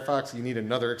using Firefox, you need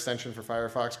another extension for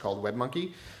Firefox called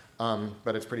WebMonkey,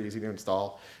 but it's pretty easy to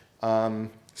install.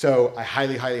 So I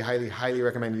highly, highly, highly, highly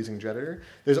recommend using Dredditor.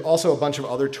 There's also a bunch of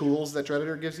other tools that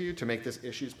Dredditor gives you to make this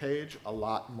issues page a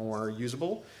lot more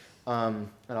usable. And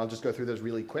I'll just go through those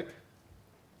really quick.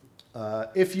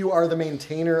 If you are the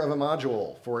maintainer of a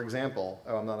module, for example,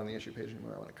 oh, I'm not on the issue page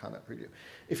anymore, I want a comment preview.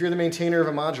 If you're the maintainer of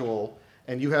a module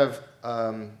and you have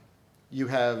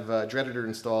Dredditor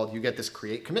installed, you get this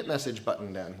create commit message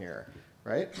button down here,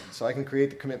 right? So I can create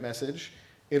the commit message.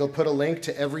 It'll put a link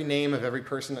to every name of every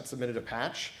person that submitted a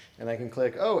patch, and I can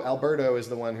click, oh, Alberto is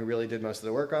the one who really did most of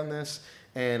the work on this,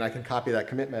 and I can copy that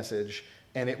commit message,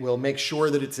 and it will make sure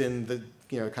that it's in the,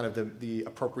 kind of the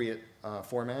appropriate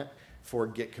format for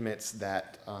Git commits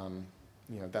that,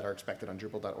 that are expected on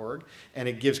Drupal.org, and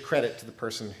it gives credit to the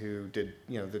person who did,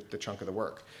 the chunk of the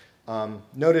work.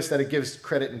 Notice that it gives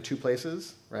credit in two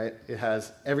places, right? It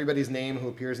has everybody's name who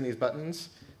appears in these buttons,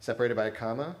 separated by a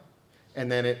comma, and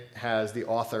then it has the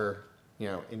author,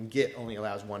 in Git only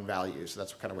allows one value, so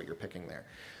that's kind of what you're picking there.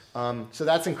 So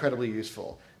that's incredibly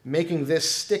useful. Making this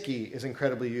sticky is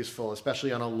incredibly useful,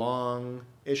 especially on a long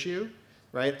issue,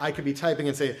 right? I could be typing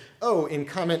and say, oh, in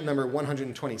comment number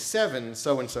 127,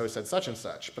 so-and-so said such and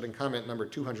such, but in comment number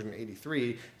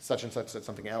 283, such and such said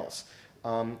something else.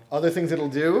 Other things it'll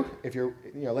do, if you're,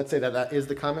 let's say that is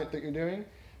the comment that you're doing,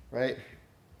 right?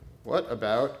 What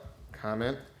about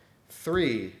comment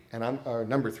 3, or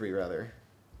number 3 rather,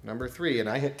 number 3, and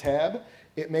I hit tab,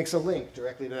 it makes a link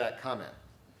directly to that comment.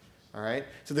 All right?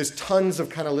 So there's tons of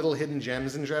kind of little hidden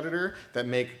gems in Dredditor that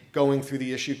make going through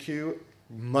the issue queue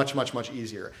much, much, much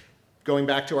easier. Going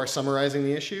back to our summarizing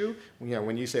the issue,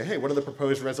 when you say, hey, what are the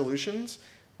proposed resolutions?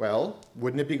 Well,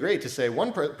 wouldn't it be great to say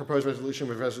one proposed resolution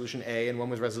was resolution A and one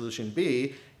was resolution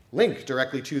B, link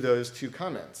directly to those two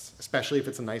comments, especially if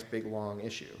it's a nice, big, long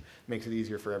issue. Makes it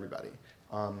easier for everybody.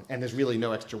 And there's really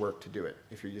no extra work to do it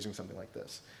if you're using something like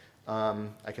this.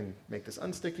 I can make this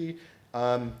unsticky.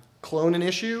 Clone an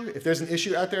issue. If there's an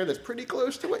issue out there that's pretty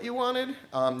close to what you wanted, it's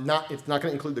not going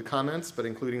to include the comments, but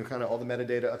including kind of all the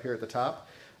metadata up here at the top,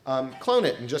 clone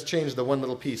it and just change the one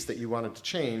little piece that you wanted to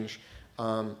change.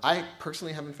 I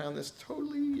personally haven't found this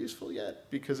totally useful yet,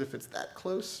 because if it's that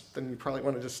close, then you probably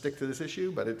want to just stick to this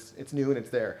issue, but it's new and it's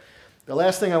there. The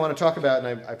last thing I want to talk about,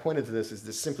 and I pointed to this, is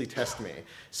this Simply Test Me.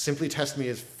 Simply Test Me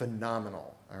is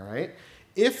phenomenal, all right?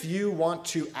 If you want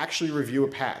to actually review a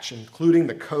patch, including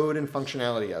the code and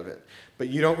functionality of it, but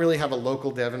you don't really have a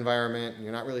local dev environment, and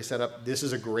you're not really set up, this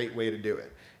is a great way to do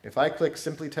it. If I click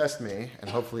Simply Test Me, and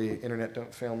hopefully internet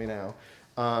don't fail me now,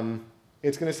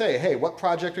 it's going to say, hey, what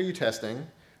project are you testing?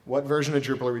 What version of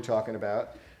Drupal are we talking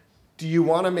about? Do you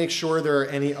want to make sure there are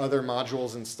any other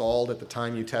modules installed at the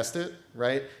time you test it,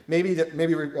 right? Maybe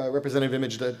representative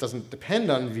image that doesn't depend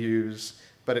on views,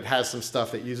 but it has some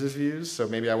stuff that uses views. So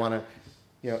maybe I want to,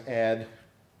 add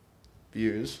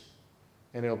views,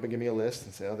 and it'll give me a list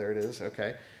and say, oh, there it is,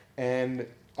 okay. And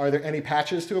are there any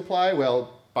patches to apply?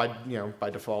 Well, by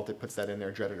default, it puts that in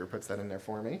there. Dredditor puts that in there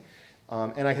for me.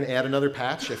 And I can add another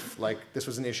patch if, this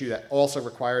was an issue that also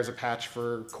requires a patch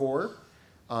for core.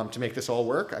 To make this all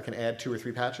work, I can add 2 or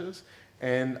 3 patches,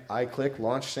 and I click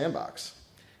Launch Sandbox.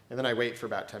 And then I wait for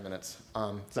about 10 minutes.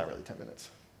 It's not really 10 minutes.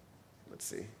 Let's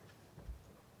see.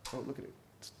 Oh, look at it.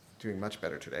 It's doing much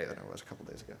better today than it was a couple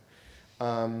days ago.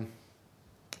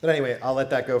 But anyway, I'll let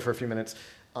that go for a few minutes.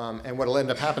 And what will end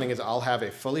up happening is I'll have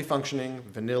a fully functioning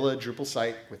vanilla Drupal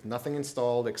site with nothing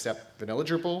installed except vanilla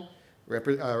Drupal,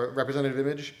 representative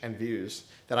image, and views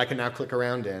that I can now click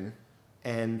around in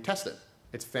and test it.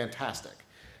 It's fantastic.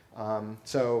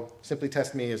 So simply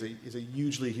test me is a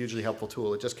hugely, hugely helpful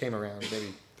tool. It just came around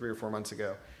maybe 3 or 4 months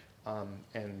ago.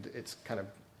 And it's kind of,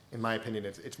 in my opinion,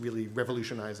 it's really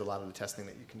revolutionized a lot of the testing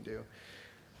that you can do.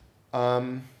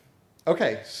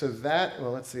 Okay, so that,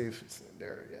 well, let's see if it's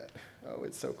there yet. Oh,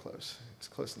 it's so close. It's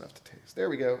close enough to taste. There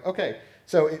we go. Okay,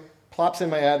 so it plops in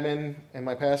my admin and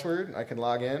my password. I can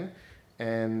log in,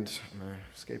 and I'm going to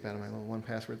escape out of my little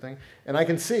 1Password thing. And I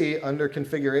can see under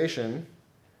configuration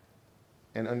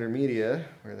and under media,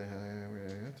 where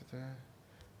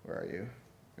are you?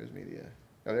 Where's media?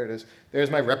 Oh, there it is.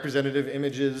 There's my representative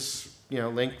images,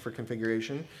 link for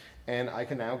configuration. And I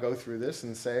can now go through this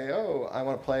and say, oh, I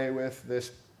want to play with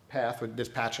this path, with this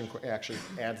patch, and actually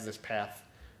adds this path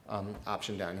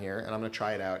option down here. And I'm going to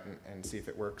try it out and see if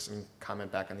it works and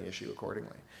comment back on the issue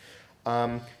accordingly.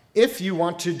 If you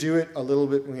want to do it a little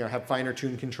bit, have finer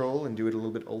tune control and do it a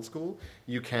little bit old school,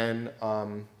 you can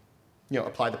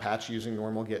apply the patch using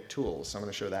normal Git tools. So I'm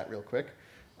going to show that real quick.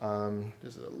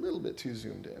 This is a little bit too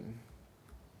zoomed in.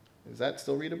 Is that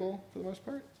still readable for the most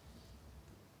part?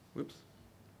 Whoops.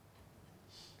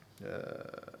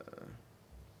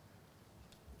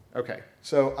 Okay,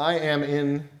 so I am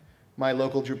in my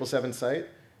local Drupal 7 site,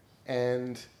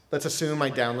 and let's assume I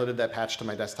downloaded that patch to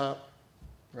my desktop,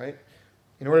 right?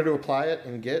 In order to apply it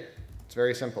in Git, it's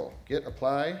very simple. Git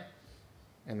apply,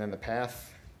 and then the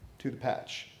path to the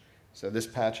patch. So this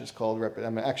patch is called, I'm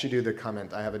going to actually do the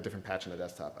comment. I have a different patch on the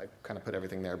desktop. I kind of put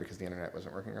everything there because the internet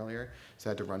wasn't working earlier. So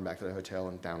I had to run back to the hotel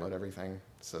and download everything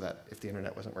so that if the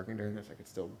internet wasn't working during this, I could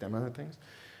still demo things.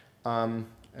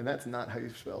 And that's not how you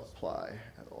spell apply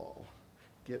at all.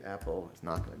 Git apple is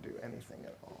not going to do anything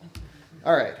at all.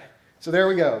 All right, so there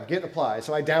we go, Git apply.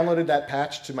 So I downloaded that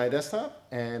patch to my desktop,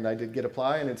 and I did Git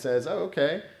apply, and it says, oh,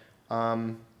 okay,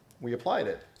 we applied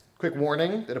it. Quick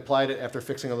warning, it applied it after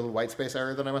fixing a little white space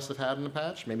error that I must have had in the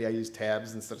patch. Maybe I used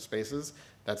tabs instead of spaces.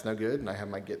 That's no good, and I have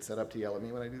my Git set up to yell at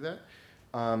me when I do that.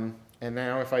 And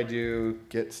now if I do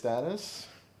Git status,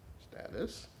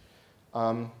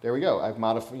 there we go. I've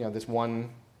modified, this one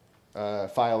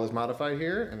file is modified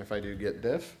here, and if I do Git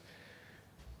diff,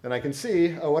 then I can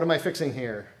see, oh, what am I fixing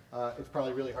here? It's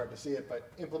probably really hard to see it,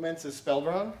 but implements is spelled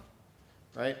wrong,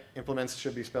 right? Implements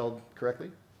should be spelled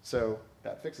correctly, so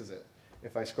that fixes it.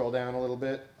 If I scroll down a little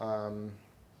bit,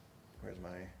 where's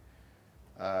my,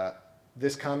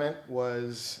 this comment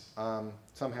was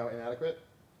somehow inadequate,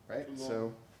 right?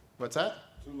 So, what's that?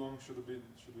 Too long should it be 1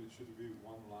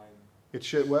 line. It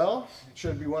should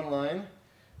be 1 line.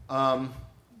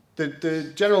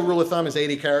 The general rule of thumb is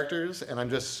 80 characters, and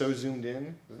I'm just so zoomed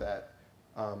in that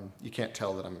you can't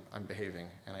tell that I'm behaving,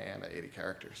 and I am at 80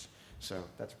 characters. So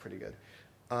that's pretty good.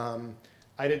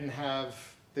 I didn't have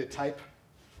the type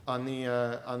on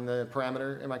the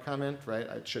parameter in my comment, right?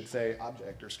 It should say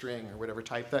object or string or whatever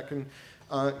type that can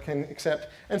accept,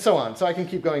 and so on. So I can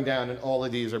keep going down, and all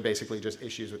of these are basically just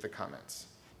issues with the comments.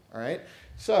 All right?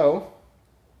 So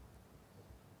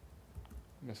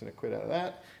I'm just going to quit out of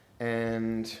that,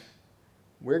 and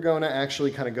we're going to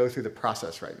actually kind of go through the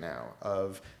process right now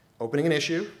of opening an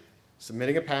issue,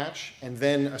 submitting a patch, and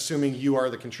then assuming you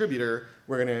are the contributor,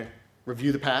 we're going to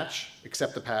review the patch,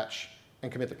 accept the patch,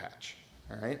 and commit the patch.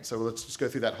 All right, so let's just go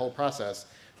through that whole process,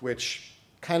 which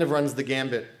kind of runs the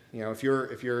gambit. If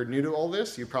you're new to all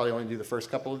this, you probably only do the first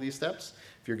couple of these steps.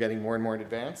 If you're getting more and more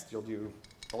advanced, you'll do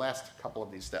the last couple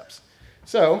of these steps.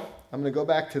 So I'm going to go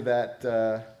back to that.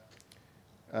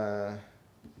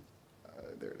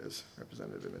 There it is,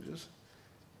 representative images.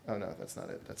 Oh no, that's not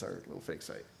it. That's our little fake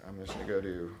site. I'm just going to go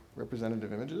to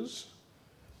representative images,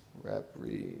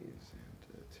 representative.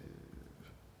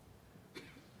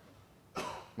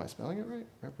 Am I spelling it right?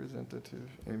 Representative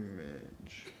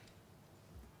image.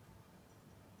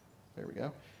 There we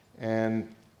go.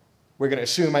 And we're going to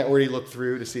assume I already looked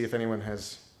through to see if anyone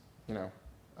has,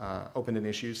 opened an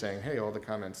issue saying, hey, all the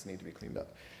comments need to be cleaned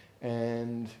up.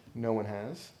 And no one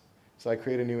has. So I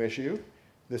create a new issue.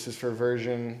 This is for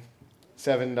version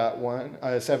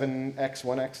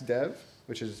 7x1x dev,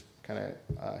 which is kind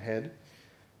of head.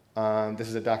 This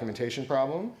is a documentation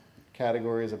problem.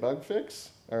 Category is a bug fix,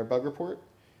 or a bug report.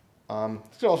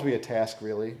 This could also be a task,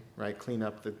 really, right? Clean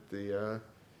up the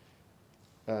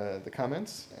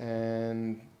comments.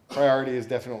 And priority is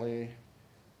definitely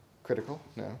critical.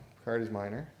 No, priority is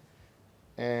minor.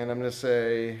 And I'm going to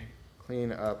say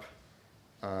clean up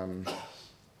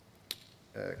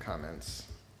comments.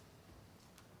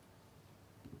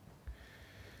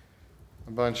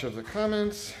 A bunch of the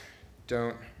comments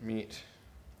don't meet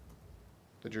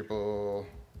the Drupal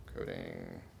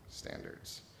coding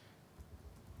standards.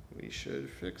 We should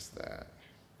fix that,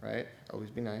 right? Always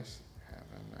be nice. Have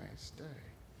a nice day.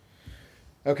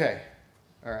 Okay,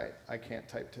 All right, I can't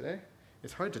type today.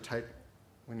 It's hard to type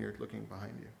when you're looking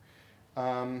behind you.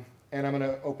 And I'm going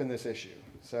to open this issue.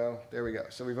 So there we go.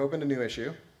 So we've opened a new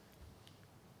issue.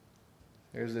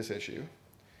 There's this issue.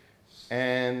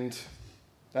 And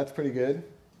that's pretty good.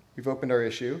 We've opened our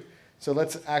issue. So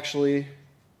let's actually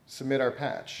submit our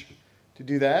patch. To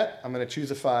do that, I'm going to choose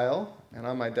a file, and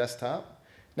on my desktop.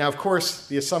 Now, of course,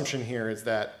 the assumption here is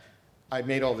that I've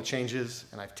made all the changes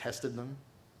and I've tested them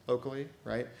locally,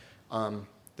 right?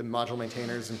 The module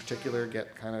maintainers in particular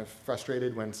get kind of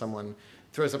frustrated when someone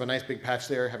throws up a nice big patch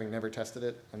there, having never tested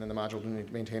it, and then the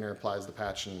module maintainer applies the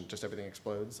patch and just everything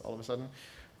explodes all of a sudden.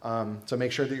 So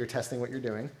make sure that you're testing what you're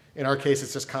doing. In our case,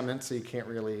 it's just comments, so you can't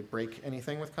really break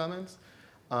anything with comments.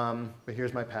 But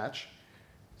here's my patch.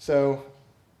 So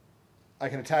I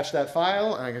can attach that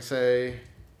file, and I can say,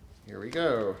 here we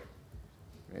go.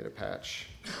 Made a patch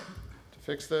to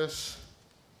fix this,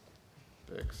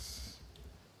 fix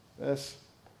this,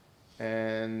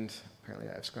 and apparently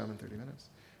I have Scrum in 30 minutes.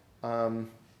 And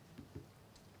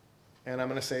I'm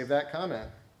going to save that comment.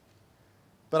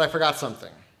 But I forgot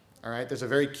something. All right, there's a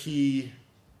very key,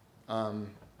 I don't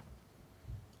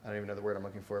even know the word I'm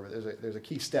looking for, but there's a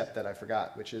key step that I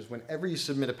forgot, which is whenever you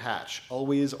submit a patch,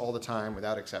 always, all the time,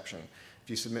 without exception, if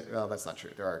you submit, well, that's not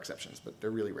true, there are exceptions, but they're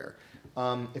really rare.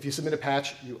 If you submit a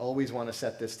patch, you always want to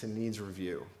set this to needs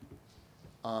review.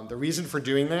 The reason for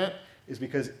doing that is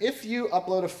because if you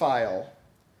upload a file,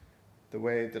 the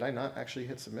way, did I not actually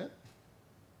hit submit?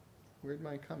 Where'd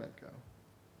my comment go?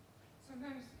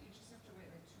 Sometimes you just have to wait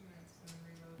like 2 minutes and then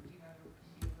reload. You know,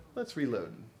 it can be a little. Let's reload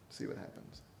and see what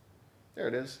happens. There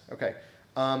it is. Okay.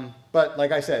 But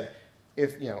like I said,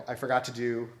 if I forgot to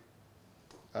do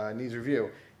needs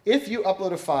review. If you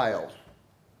upload a file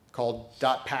called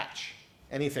 .patch,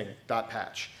 anything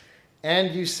 .patch,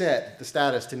 and you set the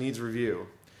status to needs review,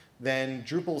 then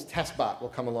Drupal's test bot will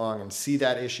come along and see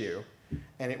that issue,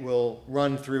 and it will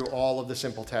run through all of the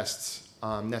simple tests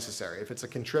necessary. If it's a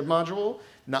contrib module,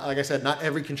 like I said, not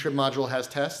every contrib module has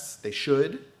tests. They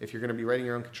should. If you're going to be writing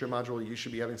your own contrib module, you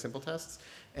should be having simple tests.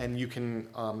 And you can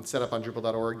set up on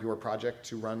Drupal.org your project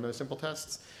to run those simple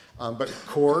tests. But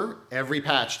core, every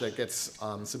patch that gets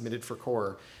submitted for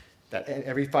core,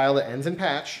 every file that ends in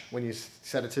patch, when you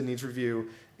set it to needs review,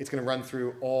 it's going to run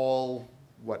through all,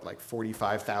 like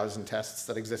 45,000 tests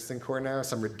that exist in core now,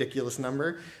 some ridiculous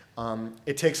number.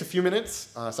 It takes a few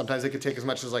minutes. Sometimes it could take as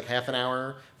much as like half an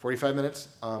hour, 45 minutes.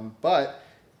 But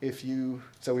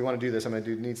so we want to do this. I'm going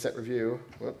to do need set review.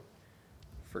 Whoop.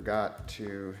 Forgot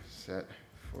to set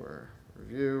for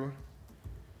review.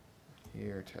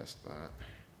 Here, test bot.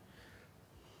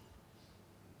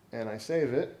 And I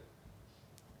save it.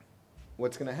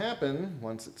 What's going to happen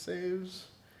once it saves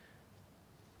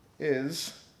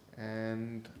is,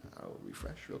 and I'll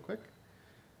refresh real quick,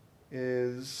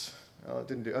 is, oh, it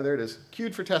didn't do, oh, there it is,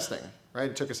 queued for testing, right?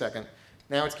 It took a second.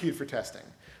 Now it's queued for testing.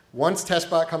 Once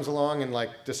testbot comes along and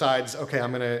decides, okay,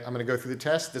 I'm gonna go through the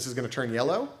test, this is gonna turn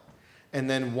yellow. And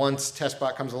then once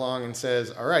testbot comes along and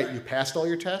says, all right, you passed all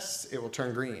your tests, it will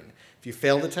turn green. If you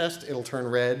failed the test, it'll turn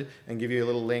red and give you a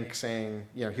little link saying,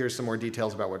 here's some more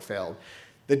details about what failed.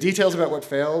 The details about what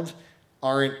failed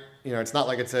aren't, it's not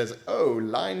like it says, oh,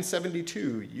 line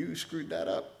 72, you screwed that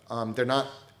up. They're not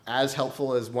as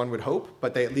helpful as one would hope,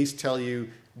 but they at least tell you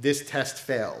this test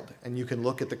failed. And you can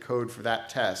look at the code for that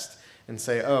test and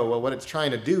say, oh, well, what it's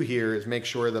trying to do here is make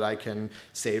sure that I can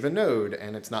save a node,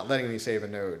 and it's not letting me save a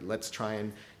node. Let's try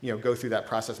and go through that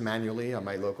process manually on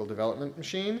my local development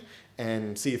machine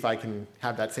and see if I can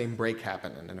have that same break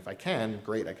happen. And if I can,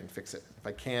 great, I can fix it. If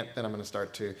I can't, then I'm going to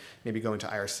start to maybe go into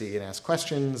IRC and ask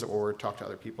questions or talk to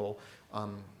other people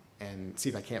and see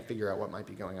if I can't figure out what might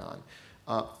be going on.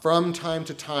 From time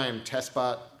to time,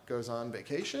 testbot goes on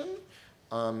vacation.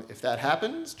 If that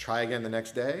happens, try again the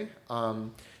next day.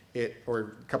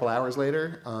 Or a couple hours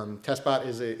later. Testbot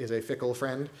is a fickle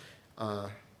friend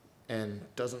and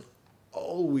doesn't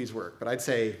always work, but I'd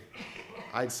say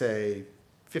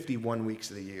 51 weeks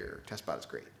of the year, testbot is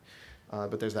great.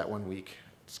 But there's that 1 week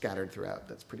scattered throughout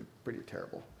that's pretty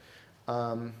terrible.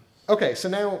 Okay, so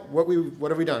now what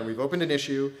have we done? We've opened an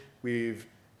issue, we've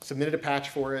submitted a patch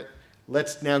for it.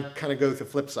 Let's now kind of go to the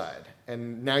flip side.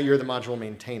 And now you're the module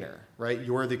maintainer, right?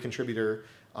 You're the contributor.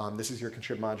 This is your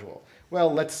contrib module.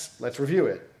 Well, let's review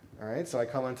it. All right, so I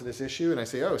come onto this issue and I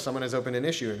say, oh, someone has opened an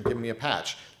issue and given me a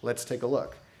patch. Let's take a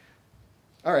look.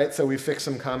 All right, so we fixed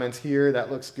some comments here.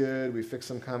 That looks good. We fixed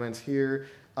some comments here.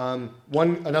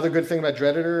 Another good thing about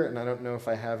Dredditor, and I don't know if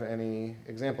I have any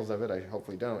examples of it, I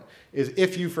hopefully don't, is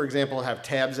if you, for example, have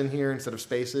tabs in here instead of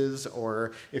spaces,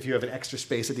 or if you have an extra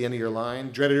space at the end of your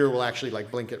line, Dredditor will actually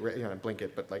blink it, not blink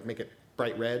it, but make it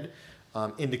bright red.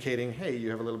 indicating, hey, you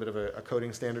have a little bit of a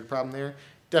coding standard problem there.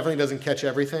 Definitely doesn't catch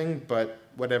everything, but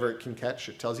whatever it can catch,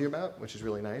 it tells you about, which is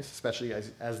really nice, especially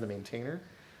as the maintainer.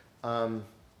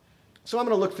 So I'm going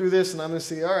to look through this, and I'm going to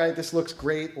see, all right, this looks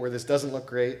great, or this doesn't look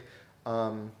great.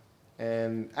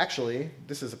 And actually,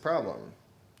 this is a problem.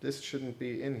 This shouldn't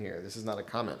be in here. This is not a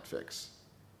comment fix,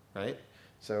 right?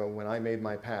 So when I made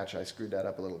my patch, I screwed that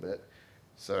up a little bit.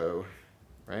 So,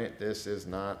 right, this is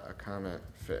not a comment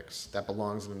fix. That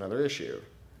belongs in another issue,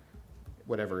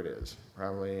 whatever it is.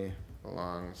 Probably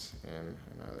belongs in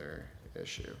another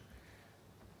issue,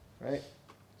 right?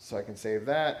 So I can save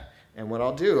that. And what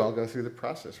I'll do, I'll go through the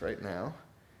process right now,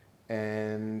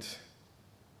 and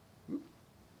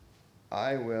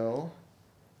I will,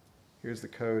 here's the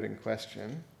code in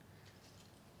question.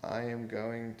 I am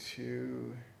going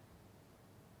to,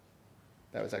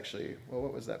 that was actually, well,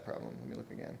 what was that problem? Let me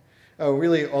look again. Oh,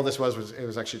 really, all this was it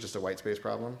was actually just a white space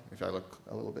problem, if I look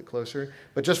a little bit closer.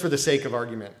 But just for the sake of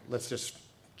argument, let's just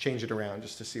change it around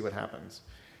just to see what happens.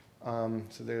 So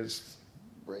there's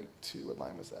break 2, what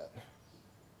line was that?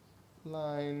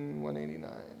 Line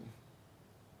 189.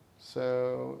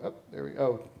 So, oh, there we go.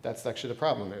 Oh, that's actually the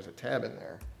problem. There's a tab in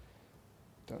there.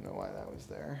 Don't know why that was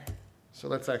there. So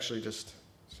let's actually just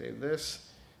save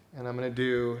this. And I'm going to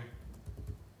do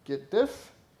git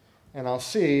diff. And I'll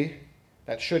see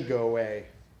that should go away.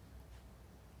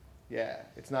 Yeah,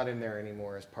 it's not in there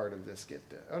anymore as part of this git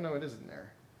diff. Oh, no, it is in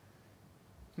there.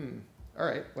 All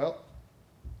right, well,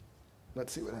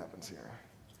 let's see what happens here.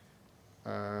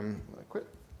 I'm going to quit.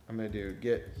 I'm going to do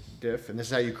git diff, and this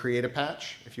is how you create a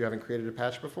patch if you haven't created a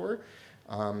patch before.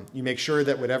 You make sure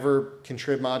that whatever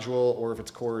contrib module, or if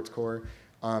it's core,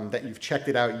 that you've checked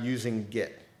it out using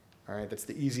git. All right, that's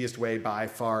the easiest way by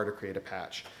far to create a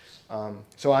patch.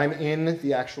 So I'm in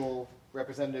the actual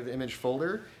representative image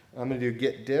folder. I'm going to do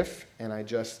git diff, and I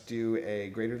just do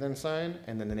a greater than sign,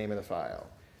 and then the name of the file.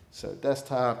 So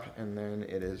desktop, and then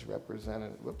it is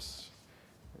represented,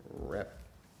 rep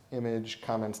image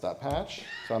comments.patch.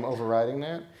 So I'm overriding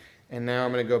that. And now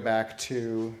I'm going to go back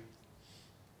to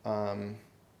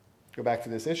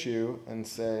this issue and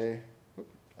say,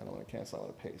 I don't want to cancel, I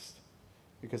want to paste,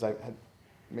 because I had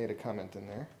made a comment in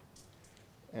there.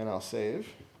 And I'll save.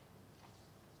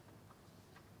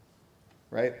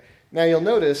 Right? Now you'll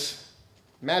notice,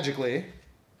 magically,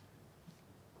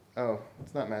 oh,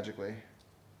 it's not magically.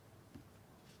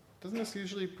 Doesn't this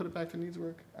usually put it back to needs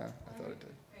work? Oh, I thought it did.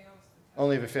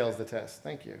 Only if it fails the test.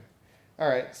 Thank you. All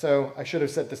right, so I should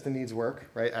have set this to needs work,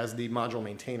 right, as the module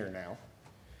maintainer now.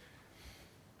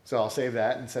 So I'll save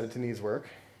that and set it to needs work.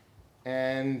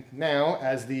 And now,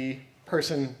 as the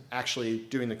person actually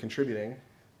doing the contributing,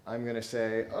 I'm going to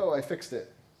say, oh, I fixed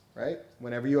it, right?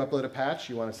 Whenever you upload a patch,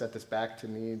 you want to set this back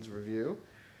to needs review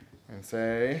and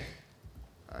say,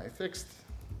 I fixed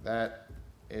that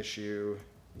issue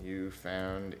you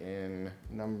found in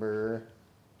number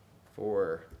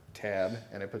 4 tab,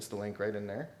 and it puts the link right in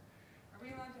there. Are we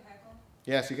allowed to heckle?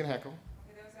 Yes, you can heckle.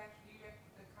 Okay, that was actually,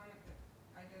 the comment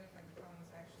that identified the problem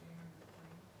was actually number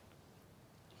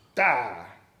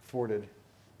 3. Forwarded.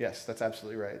 Yes, that's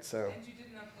absolutely right. So. And you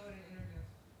didn't upload an inner diff.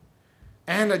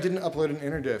 And I didn't upload an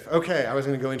inner diff. Okay, I was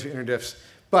going to go into inner diffs,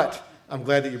 but I'm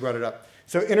glad that you brought it up.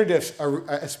 So inner diffs are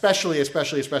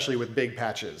especially with big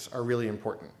patches are really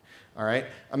important. All right.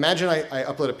 Imagine I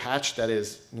upload a patch that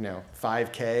is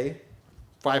 5K.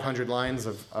 500 lines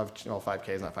of well, 5K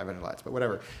is not 500 lines, but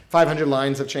whatever, 500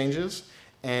 lines of changes,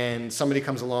 and somebody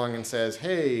comes along and says,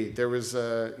 hey, there was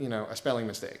a spelling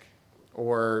mistake,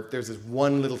 or there's this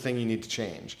one little thing you need to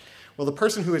change. Well, the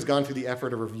person who has gone through the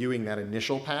effort of reviewing that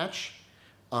initial patch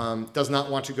does not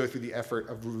want to go through the effort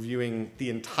of reviewing the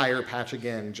entire patch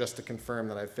again just to confirm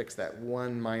that I've fixed that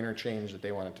one minor change that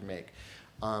they wanted to make.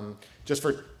 Just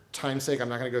for time's sake, I'm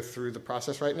not going to go through the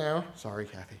process right now. Sorry,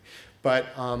 Kathy. But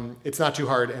it's not too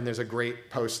hard, and there's a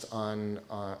great post on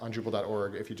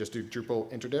Drupal.org. If you just do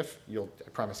Drupal interdiff, I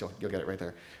promise you'll get it right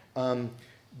there.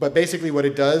 But basically what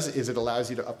it does is it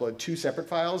allows you to upload 2 separate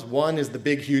files. One is the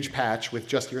big, huge patch with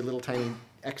just your little tiny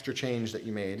extra change that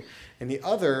you made. And the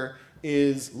other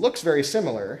looks very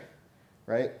similar,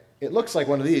 right? It looks like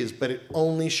one of these, but it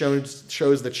only shows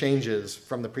the changes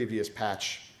from the previous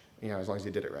patch, as long as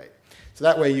you did it right. So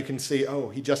that way you can see, oh,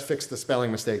 he just fixed the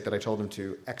spelling mistake that I told him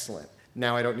to. Excellent.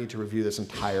 Now I don't need to review this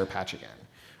entire patch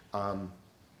again.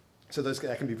 So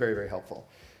that can be very, very helpful.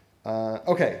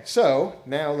 Okay, so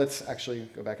now let's actually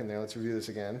go back in there. Let's review this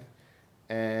again.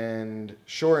 And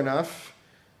sure enough,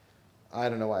 I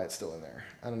don't know why it's still in there.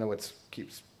 I don't know what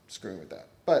keeps screwing with that.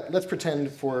 But let's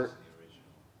pretend for...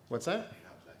 What's that? You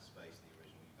have less space than the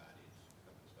original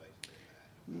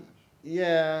you've added.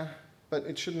 Yeah. but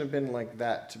it shouldn't have been like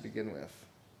that to begin with.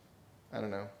 I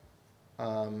don't know.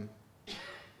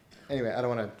 Anyway, I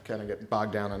don't want to kind of get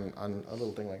bogged down on a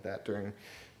little thing like that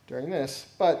during this.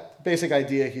 But basic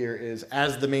idea here is,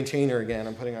 as the maintainer, again,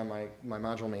 I'm putting on my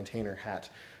module maintainer hat.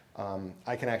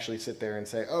 I can actually sit there and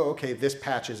say, oh, okay, this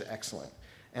patch is excellent.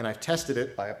 And I've tested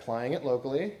it by applying it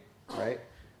locally, right?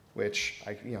 Which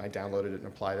I downloaded it and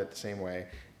applied it the same way.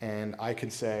 And I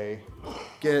could say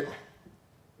git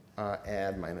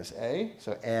add -a.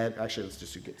 So add, actually, let's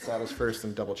just do git status first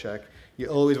and double check. You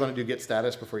always want to do git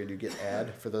status before you do git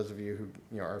add, for those of you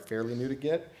who are fairly new to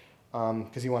Git,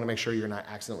 because you want to make sure you're not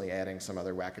accidentally adding some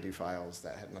other wackadoo files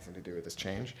that had nothing to do with this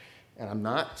change. And I'm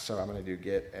not, so I'm going to do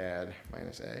git add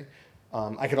 -a.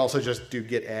 I could also just do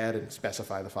git add and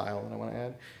specify the file that I want to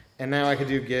add. And now I could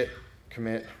do git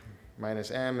commit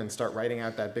 -m and start writing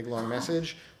out that big long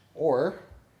message. Or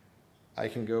I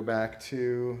can go back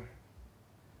to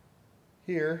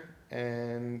here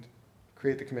and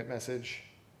create the commit message,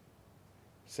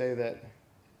 say that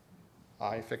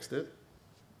I fixed it,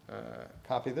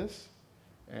 copy this,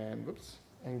 and whoops,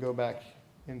 and go back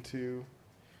into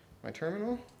my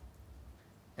terminal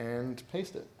and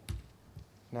paste it.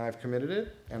 Now I've committed it,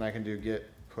 and I can do git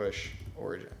push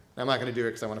origin. Now I'm not going to do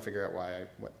it because I want to figure out why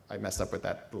I messed up with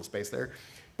that little space there.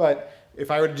 But if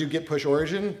I were to do git push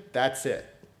origin, that's it.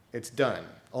 It's done,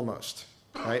 almost.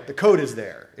 Right? The code is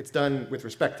there. It's done with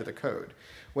respect to the code.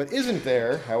 What isn't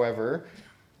there, however,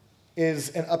 is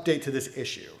an update to this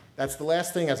issue. That's the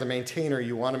last thing as a maintainer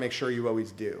you want to make sure you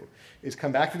always do, is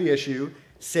come back to the issue,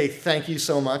 say thank you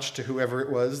so much to whoever it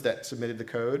was that submitted the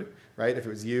code. Right? If it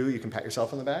was you, you can pat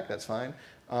yourself on the back. That's fine.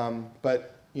 But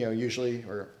usually,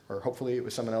 or hopefully, it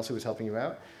was someone else who was helping you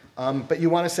out. But you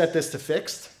want to set this to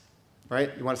fixed. Right?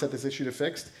 You want to set this issue to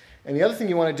fixed. And the other thing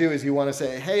you want to do is you want to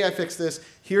say, hey, I fixed this.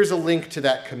 Here's a link to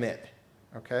that commit.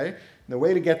 Okay? And the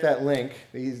way to get that link,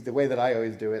 the way that I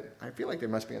always do it, I feel like there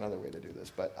must be another way to do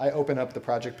this, but I open up the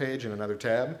project page in another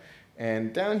tab,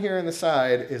 and down here on the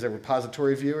side is a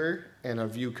repository viewer and a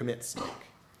view commits link.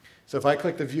 So if I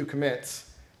click the view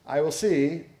commits, I will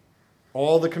see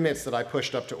all the commits that I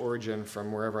pushed up to origin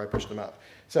from wherever I pushed them up.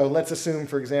 So let's assume,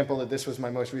 for example, that this was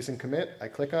my most recent commit. I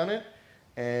click on it,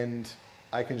 and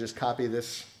I can just copy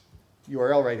this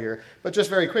URL right here. But just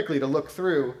very quickly to look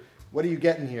through, what do you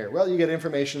get in here? Well, you get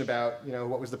information about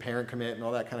what was the parent commit and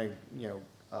all that kind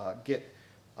of Git,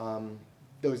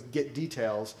 those Git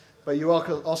details. But you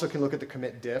also can look at the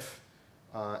commit diff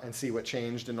and see what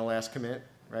changed in the last commit.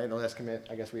 Right? In the last commit,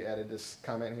 I guess we added this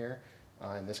comment here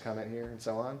and this comment here and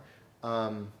so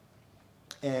on.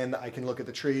 And I can look at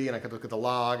the tree, and I can look at the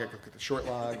log. I can look at the short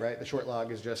log. Right? The short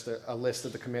log is just a list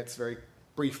of the commits very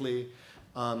briefly.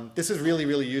 This is really,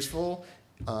 really useful,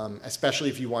 especially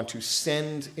if you want to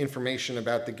send information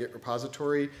about the Git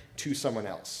repository to someone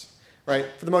else. Right?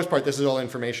 For the most part, this is all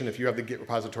information. If you have the Git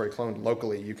repository cloned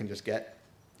locally, you can just get,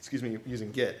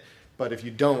 using Git. But if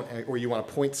you don't, or you want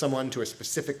to point someone to a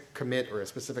specific commit or a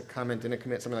specific comment in a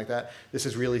commit, something like that, this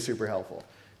is really super helpful.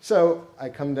 So I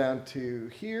come down to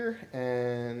here,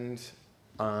 and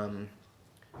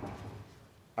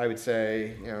I would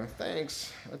say,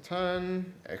 thanks a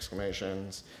ton,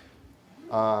 exclamations.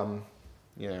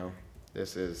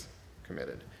 This is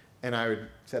committed. And I would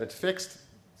set it to fixed,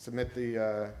 submit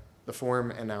the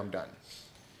form, and now I'm done.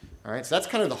 All right, so that's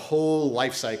kind of the whole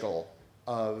life cycle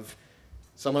of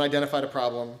someone identified a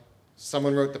problem,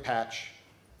 someone wrote the patch,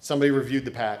 somebody reviewed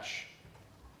the patch,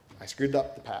 I screwed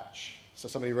up the patch, so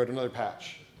somebody wrote another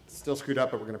patch. It's still screwed up,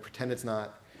 but we're going to pretend it's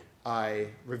not. I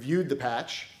reviewed the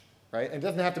patch. Right? And it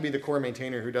doesn't have to be the core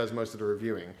maintainer who does most of the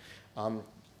reviewing,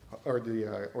 or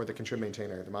the contrib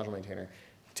maintainer, the module maintainer.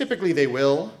 Typically they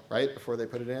will, right, before they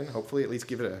put it in. Hopefully at least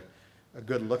give it a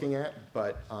good looking at.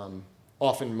 But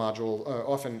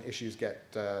often issues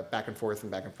get back and forth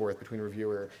between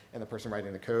reviewer and the person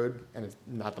writing the code, and it's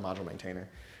not the module maintainer.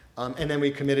 And then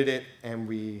we committed it, and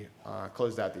we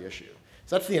closed out the issue.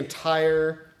 So that's the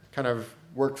entire kind of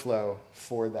workflow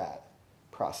for that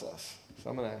process. So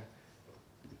I'm going to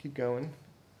keep going.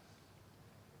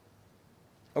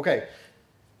 Okay.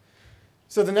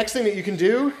 So the next thing that you can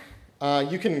do,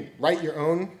 you can write your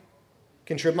own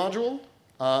contrib module.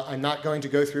 I'm not going to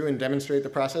go through and demonstrate the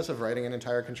process of writing an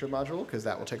entire contrib module, because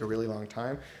that will take a really long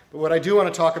time. But what I do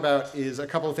want to talk about is a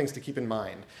couple of things to keep in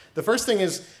mind. The first thing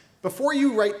is, before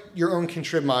you write your own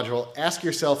contrib module, ask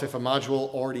yourself if a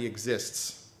module already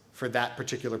exists for that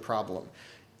particular problem.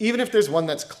 Even if there's one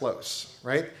that's close,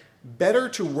 right? Better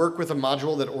to work with a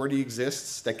module that already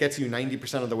exists, that gets you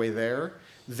 90% of the way there,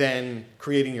 than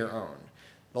creating your own.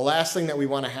 The last thing that we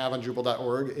want to have on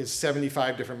Drupal.org is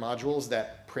 75 different modules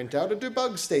that print out a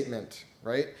debug statement,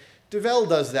 right? Devel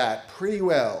does that pretty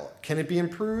well. Can it be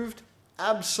improved?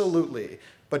 Absolutely.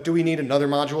 But do we need another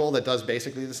module that does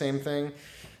basically the same thing?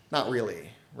 Not really,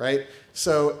 right?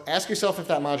 So ask yourself if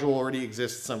that module already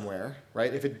exists somewhere,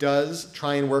 right? If it does,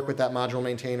 try and work with that module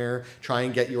maintainer, try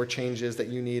and get your changes that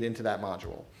you need into that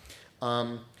module.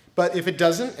 But if it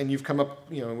doesn't, and you've come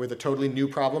up with a totally new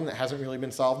problem that hasn't really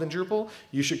been solved in Drupal,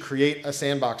 you should create a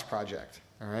sandbox project,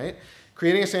 all right?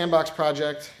 Creating a sandbox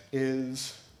project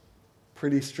is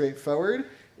pretty straightforward.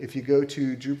 If you go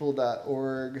to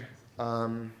drupal.org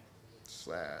oh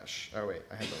wait,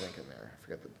 I had the link in there. I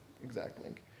forgot the exact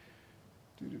link.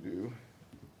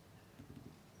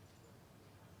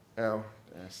 Oh,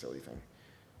 silly thing.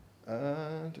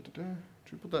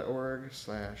 Drupal.org/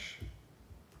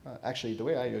 actually, the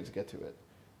way I use to get to it,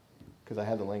 because I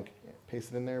had the link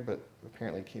pasted in there, but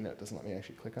apparently Keynote doesn't let me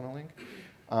actually click on a link,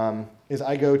 is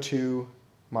I go to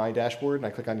my dashboard and I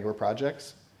click on your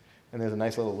projects, and there's a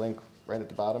nice little link right at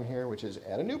the bottom here, which is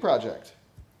add a new project.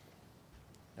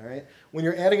 All right. When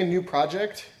you're adding a new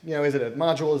project, is it a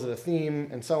module, is it a theme,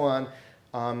 and so on,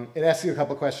 it asks you a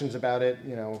couple questions about it.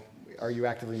 Are you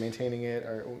actively maintaining it,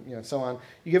 or so on.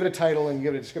 You give it a title and you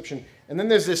give it a description, and then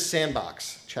there's this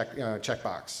sandbox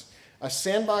checkbox. A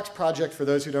sandbox project, for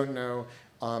those who don't know,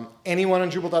 anyone on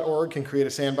Drupal.org can create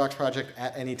a sandbox project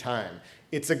at any time.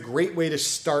 It's a great way to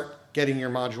start getting your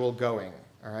module going.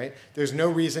 All right. There's no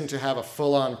reason to have a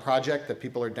full-on project that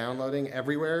people are downloading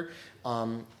everywhere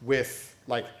with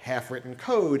like half-written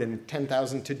code and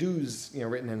 10,000 to-dos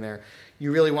written in there.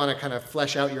 You really want to kind of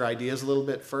flesh out your ideas a little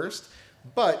bit first,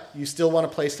 but you still want a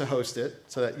place to host it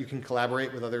so that you can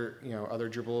collaborate with other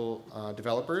Drupal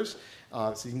developers,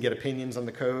 so you can get opinions on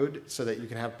the code so that you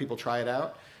can have people try it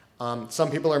out. Some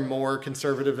people are more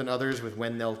conservative than others with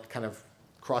when they'll kind of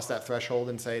cross that threshold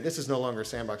and say, this is no longer a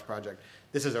sandbox project.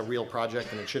 This is a real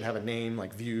project, and it should have a name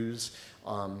like views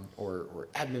or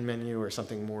admin menu or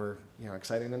something more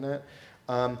exciting than that.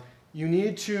 You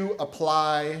need to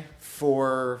apply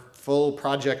for full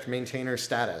project maintainer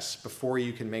status before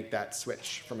you can make that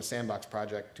switch from a sandbox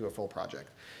project to a full project.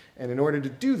 And in order to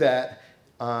do that,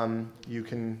 you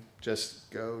can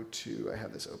just go to, I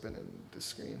have this open in this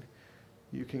screen.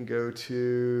 You can go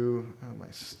to, oh, my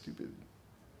stupid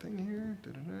thing here.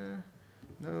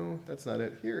 No, that's not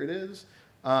it. Here it is.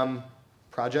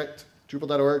 Project,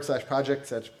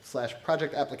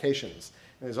 drupal.org/project/project applications.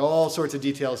 And there's all sorts of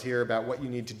details here about what you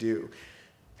need to do.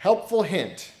 Helpful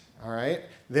hint, all right?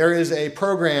 There is a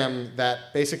program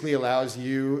that basically allows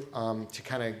you to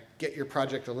kind of get your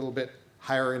project a little bit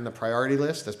higher in the priority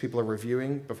list as people are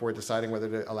reviewing before deciding whether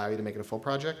to allow you to make it a full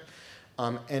project.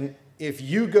 And if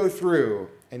you go through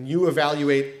and you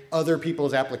evaluate other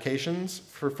people's applications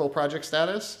for full project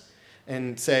status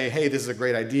and say, hey, this is a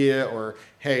great idea, or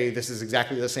hey, this is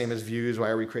exactly the same as views, why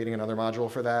are we creating another module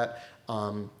for that?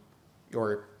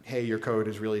 Or hey, your code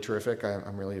is really terrific,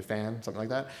 I'm really a fan, something like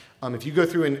that. If you go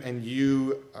through and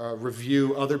you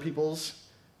review other people's,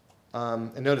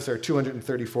 and notice there are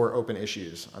 234 open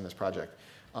issues on this project.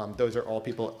 Those are all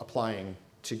people applying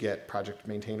to get project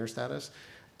maintainer status.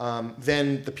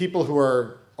 Then the people who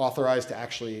are authorized to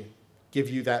actually give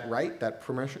you that right, that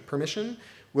permission,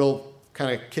 will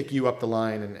kind of kick you up the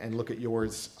line and look at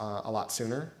yours a lot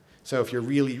sooner. So if you're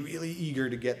really, really eager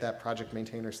to get that project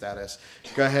maintainer status,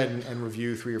 go ahead and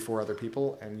review 3 or 4 other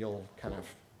people, and you'll kind of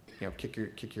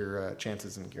kick your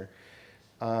chances in gear.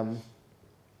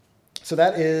 So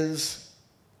that is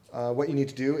what you need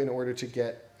to do in order to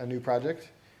get a new project.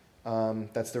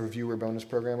 That's the reviewer bonus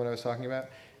program that I was talking about.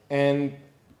 And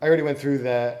I already went through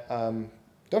that.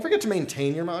 Don't forget to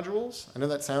maintain your modules. I know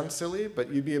that sounds silly, but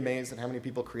you'd be amazed at how many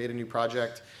people create a new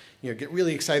project, get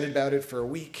really excited about it for a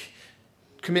week,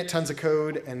 commit tons of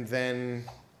code, and then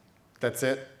that's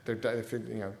it.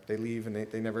 They leave and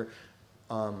they never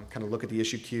kind of look at the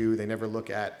issue queue. They never look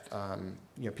at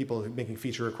people making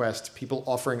feature requests, people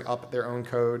offering up their own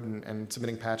code and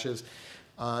submitting patches.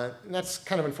 And that's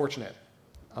kind of unfortunate.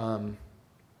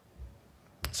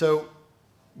 So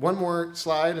one more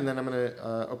slide, and then I'm going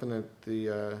to open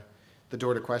the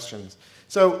door to questions.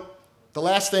 So the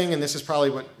last thing, and this is probably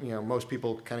what most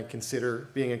people kind of consider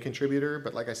being a contributor,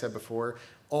 but like I said before,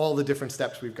 all the different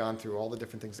steps we've gone through, all the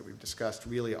different things that we've discussed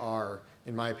really are,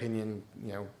 in my opinion,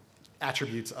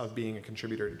 attributes of being a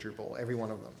contributor to Drupal, every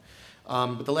one of them.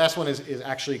 But the last one is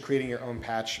actually creating your own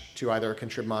patch to either a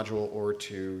contrib module or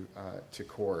to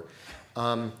core.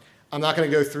 I'm not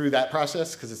going to go through that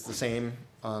process because it's the same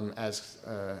as,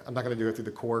 I'm not going to go through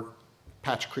the core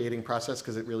patch creating process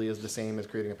because it really is the same as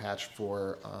creating a patch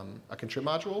for a contrib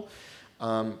module.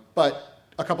 But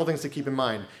a couple things to keep in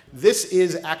mind. This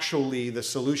is actually the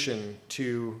solution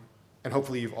to and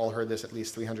hopefully you've all heard this at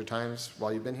least 300 times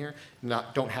while you've been here,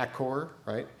 don't hack core,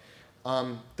 right?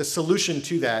 The solution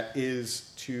to that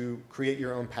is to create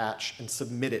your own patch and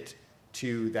submit it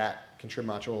to that contrib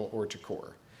module or to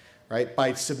core, right?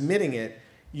 By submitting it,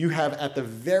 you have at the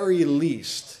very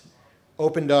least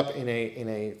opened up in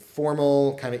a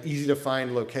formal, kind of easy to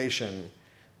find location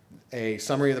a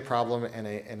summary of the problem and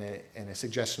a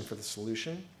suggestion for the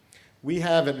solution. We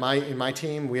have in my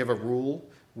team, we have a rule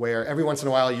where every once in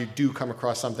a while you do come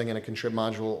across something in a contrib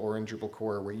module or in Drupal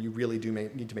core where you really do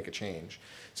need to make a change.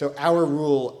 So our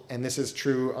rule, and this is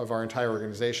true of our entire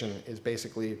organization, is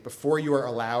basically before you are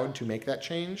allowed to make that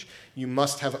change, you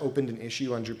must have opened an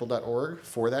issue on Drupal.org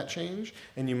for that change,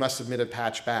 and you must submit a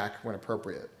patch back when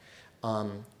appropriate.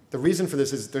 The reason for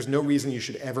this is there's no reason you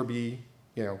should ever be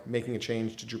making a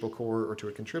change to Drupal core or to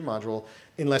a contrib module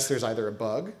unless there's either a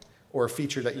bug or a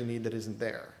feature that you need that isn't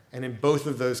there. And in both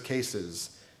of those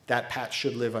cases, that patch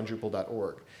should live on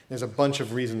Drupal.org. There's a bunch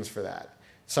of reasons for that.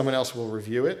 Someone else will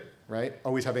review it, right?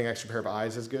 Always having an extra pair of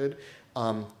eyes is good.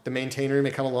 The maintainer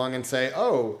may come along and say,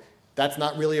 oh, that's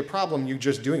not really a problem, you're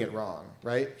just doing it wrong,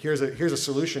 right? Here's a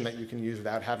solution that you can use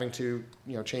without having to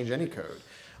change any code.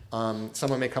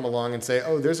 Someone may come along and say,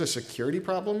 oh, there's a security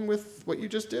problem with what you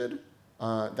just did.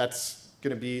 That's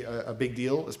going to be a big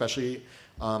deal, especially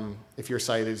if your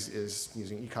site is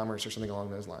using e-commerce or something along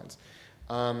those lines.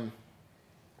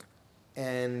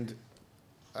 And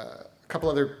a couple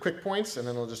other quick points, and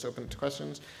then we'll just open it to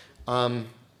questions.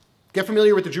 Get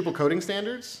familiar with the Drupal coding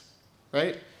standards,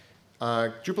 right?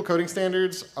 Drupal coding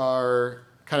standards are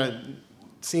kind of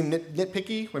seem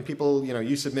nitpicky when people,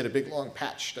 you submit a big long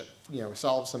patch that,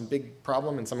 solves some big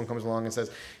problem and someone comes along and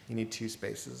says, you need 2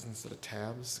 spaces instead of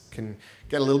tabs. Can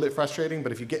get a little bit frustrating,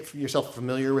 but if you get yourself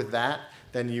familiar with that,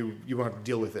 then you won't have to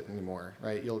deal with it anymore,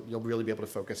 right? You'll really be able to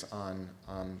focus on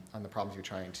the problems you're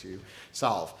trying to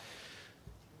solve.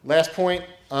 Last point,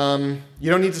 you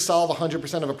don't need to solve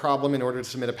 100% of a problem in order to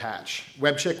submit a patch.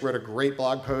 Webchick wrote a great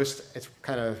blog post. It's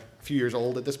kind of a few years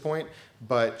old at this point,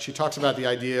 but she talks about the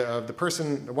idea of the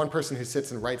one person who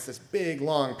sits and writes this big,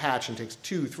 long patch and takes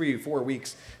 2, 3, 4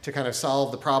 weeks to kind of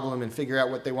solve the problem and figure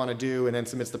out what they want to do and then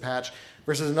submits the patch,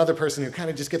 versus another person who kind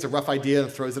of just gets a rough idea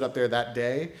and throws it up there that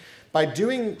day. By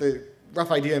doing the rough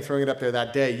idea and throwing it up there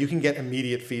that day, you can get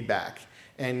immediate feedback,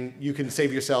 and you can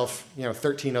save yourself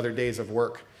 13 other days of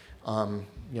work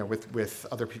with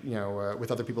other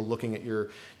people looking at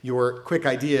your quick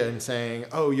idea and saying,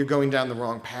 oh, you're going down the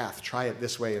wrong path, try it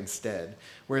this way instead.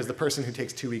 Whereas the person who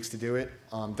takes 2 weeks to do it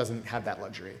doesn't have that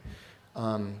luxury.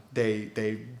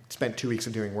 They spent 2 weeks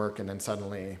of doing work, and then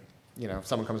suddenly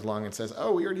someone comes along and says,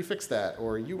 oh, we already fixed that,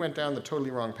 or you went down the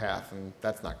totally wrong path, and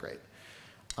that's not great.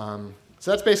 So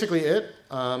that's basically it.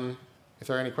 If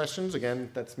there are any questions,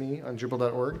 again, that's me on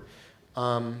Drupal.org.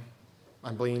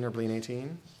 I'm Bleen, or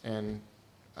Bleen18, and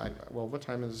well, what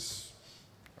time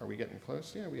are we getting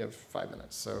close? Yeah, we have 5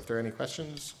 minutes. So if there are any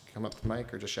questions, come up to the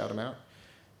mic or just shout them out.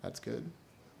 That's good.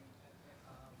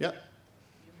 Yeah?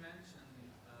 You mentioned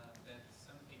that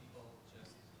some people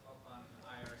just hop on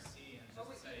IRC and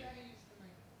just say...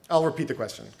 I'll repeat the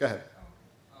question. Go ahead.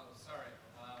 Oh, sorry.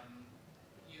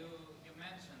 You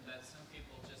mentioned that some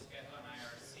people just get on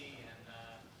IRC and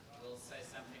will say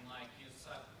something like, you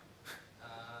suck.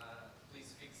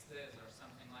 Please fix this, or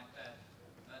something like that.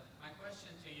 But my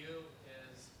question to you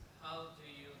is, how do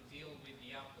you deal with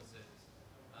the opposite?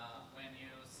 When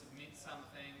you submit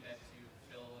something that you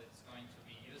feel it's going to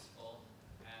be useful,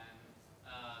 and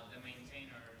the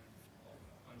maintainer of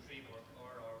contrib or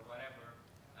core or whatever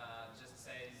just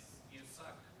says, you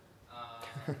suck.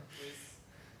 Please,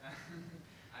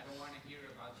 I don't want to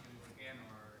hear about you again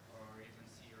or even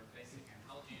see your face again.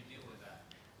 How do you deal with that?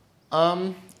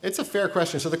 It's a fair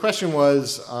question. So the question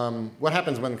was, what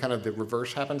happens when kind of the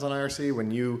reverse happens on IRC,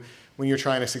 when you're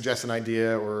trying to suggest an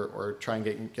idea or try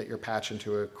and get your patch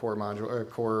into a core module or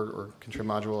core or contrib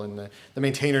module, and the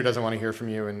maintainer doesn't want to hear from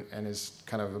you and is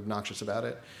kind of obnoxious about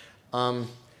it.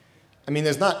 I mean,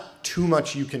 there's not too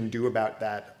much you can do about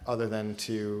that other than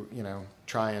to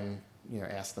try and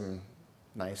ask them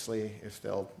nicely if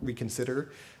they'll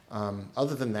reconsider.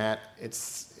 Other than that,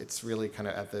 it's really kind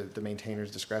of at the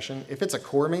maintainer's discretion. If it's a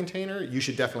core maintainer, you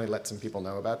should definitely let some people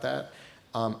know about that.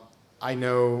 I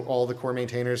know all the core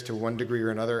maintainers to one degree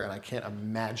or another, and I can't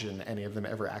imagine any of them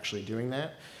ever actually doing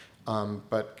that.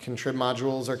 But contrib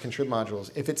modules are contrib modules.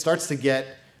 If it starts to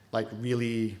get like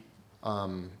really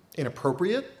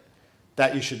inappropriate,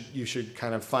 that you should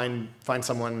kind of find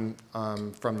someone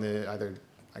from either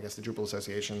I guess the Drupal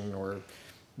Association or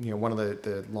one of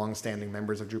the long-standing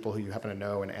members of Drupal who you happen to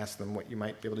know and ask them what you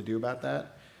might be able to do about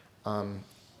that.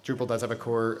 Drupal does have a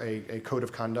code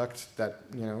of conduct that,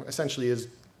 you know, essentially is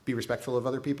be respectful of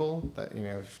other people, that, you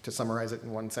know, to summarize it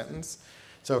in one sentence.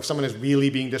 So if someone is really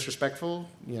being disrespectful,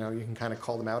 you know, you can kind of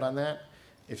call them out on that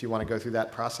if you want to go through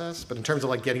that process. But in terms of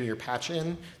like getting your patch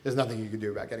in, there's nothing you can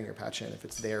do about getting your patch in if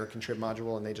it's their contrib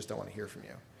module and they just don't want to hear from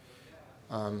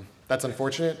you. That's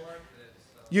unfortunate.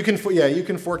 You can, yeah, you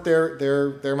can fork their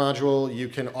module. You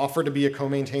can offer to be a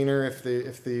co-maintainer if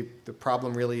the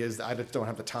problem really is I just don't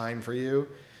have the time for you.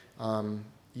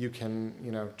 You can,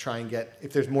 you know, try and get,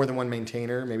 if there's more than one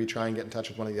maintainer, maybe try and get in touch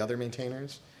with one of the other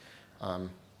maintainers.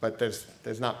 But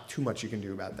there's not too much you can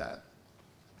do about that.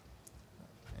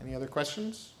 Any other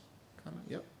questions? Comment?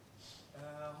 Yep.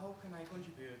 How can I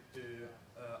contribute to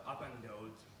up and down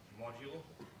module?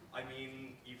 I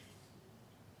mean, if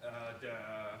the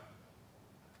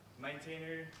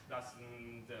maintainer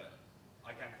doesn't,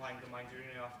 I can find the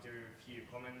maintainer after a few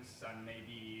comments and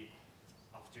maybe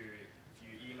after a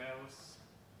few emails,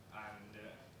 and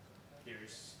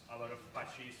there's a lot of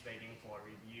patches waiting for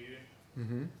review,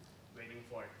 waiting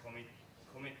for commit,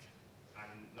 and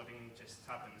nothing just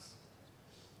happens.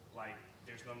 Like,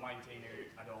 there's no maintainer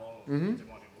at all in the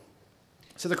module.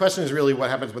 So the question is really what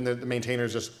happens when the maintainer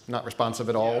is just not responsive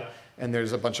at all, and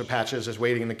there's a bunch of patches just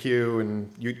waiting in the queue,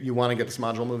 and you want to get this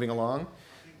module moving along?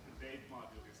 I think the date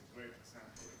module is a great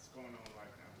example. It's going on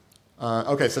right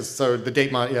now. Okay, so the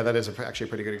date module, yeah, that is actually a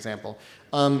pretty good example.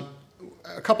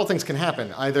 A couple things can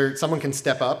happen. Either someone can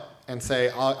step up and say,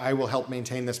 I will help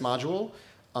maintain this module,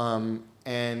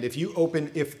 and if you open,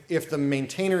 if the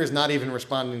maintainer is not even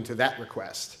responding to that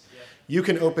request, you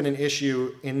can open an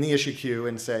issue in the issue queue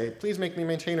and say, please make me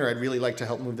maintainer. I'd really like to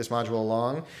help move this module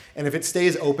along. And if it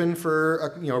stays open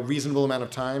for a reasonable amount of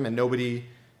time and nobody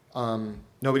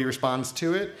responds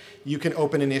to it, you can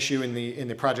open an issue in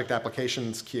the project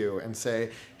applications queue and say,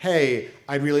 hey,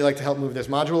 I'd really like to help move this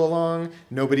module along.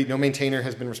 No maintainer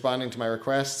has been responding to my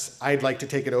requests. I'd like to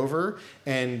take it over.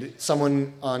 And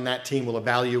someone on that team will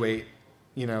evaluate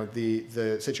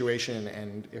the situation,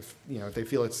 and if they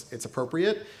feel it's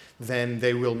appropriate, then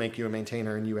they will make you a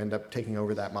maintainer and you end up taking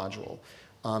over that module.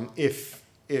 If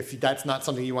that's not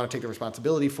something you want to take the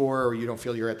responsibility for, or you don't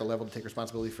feel you're at the level to take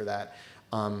responsibility for that,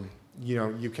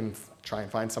 you can try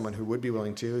and find someone who would be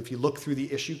willing to. If you look through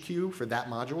the issue queue for that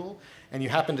module and you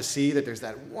happen to see that there's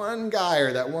that one guy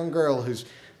or that one girl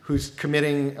who's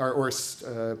committing or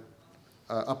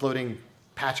uploading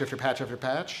patch after patch after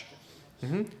patch,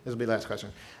 this will be the last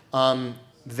question.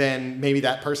 Then maybe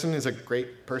that person is a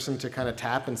great person to kind of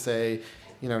tap and say,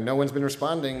 no one's been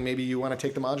responding. Maybe you want to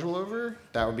take the module over?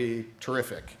 That would be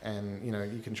terrific, and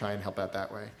you can try and help out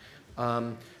that way.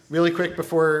 Really quick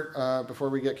before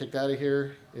we get kicked out of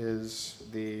here is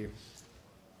the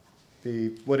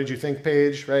what did you think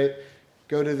page, right?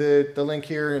 Go to the link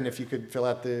here, and if you could fill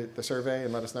out the survey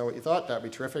and let us know what you thought, that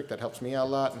would be terrific. That helps me out a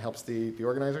lot and helps the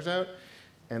organizers out.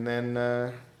 And then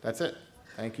that's it.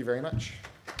 Thank you very much.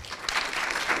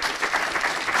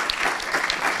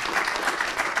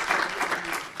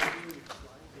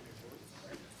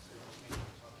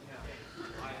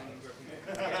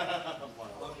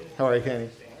 How are you, Kenny?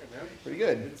 Pretty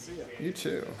good. Good to see you. You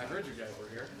too. I heard you guys were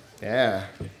here. Yeah.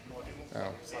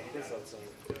 Oh.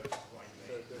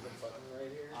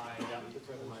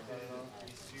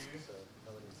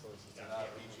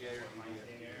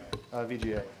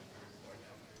 VGA.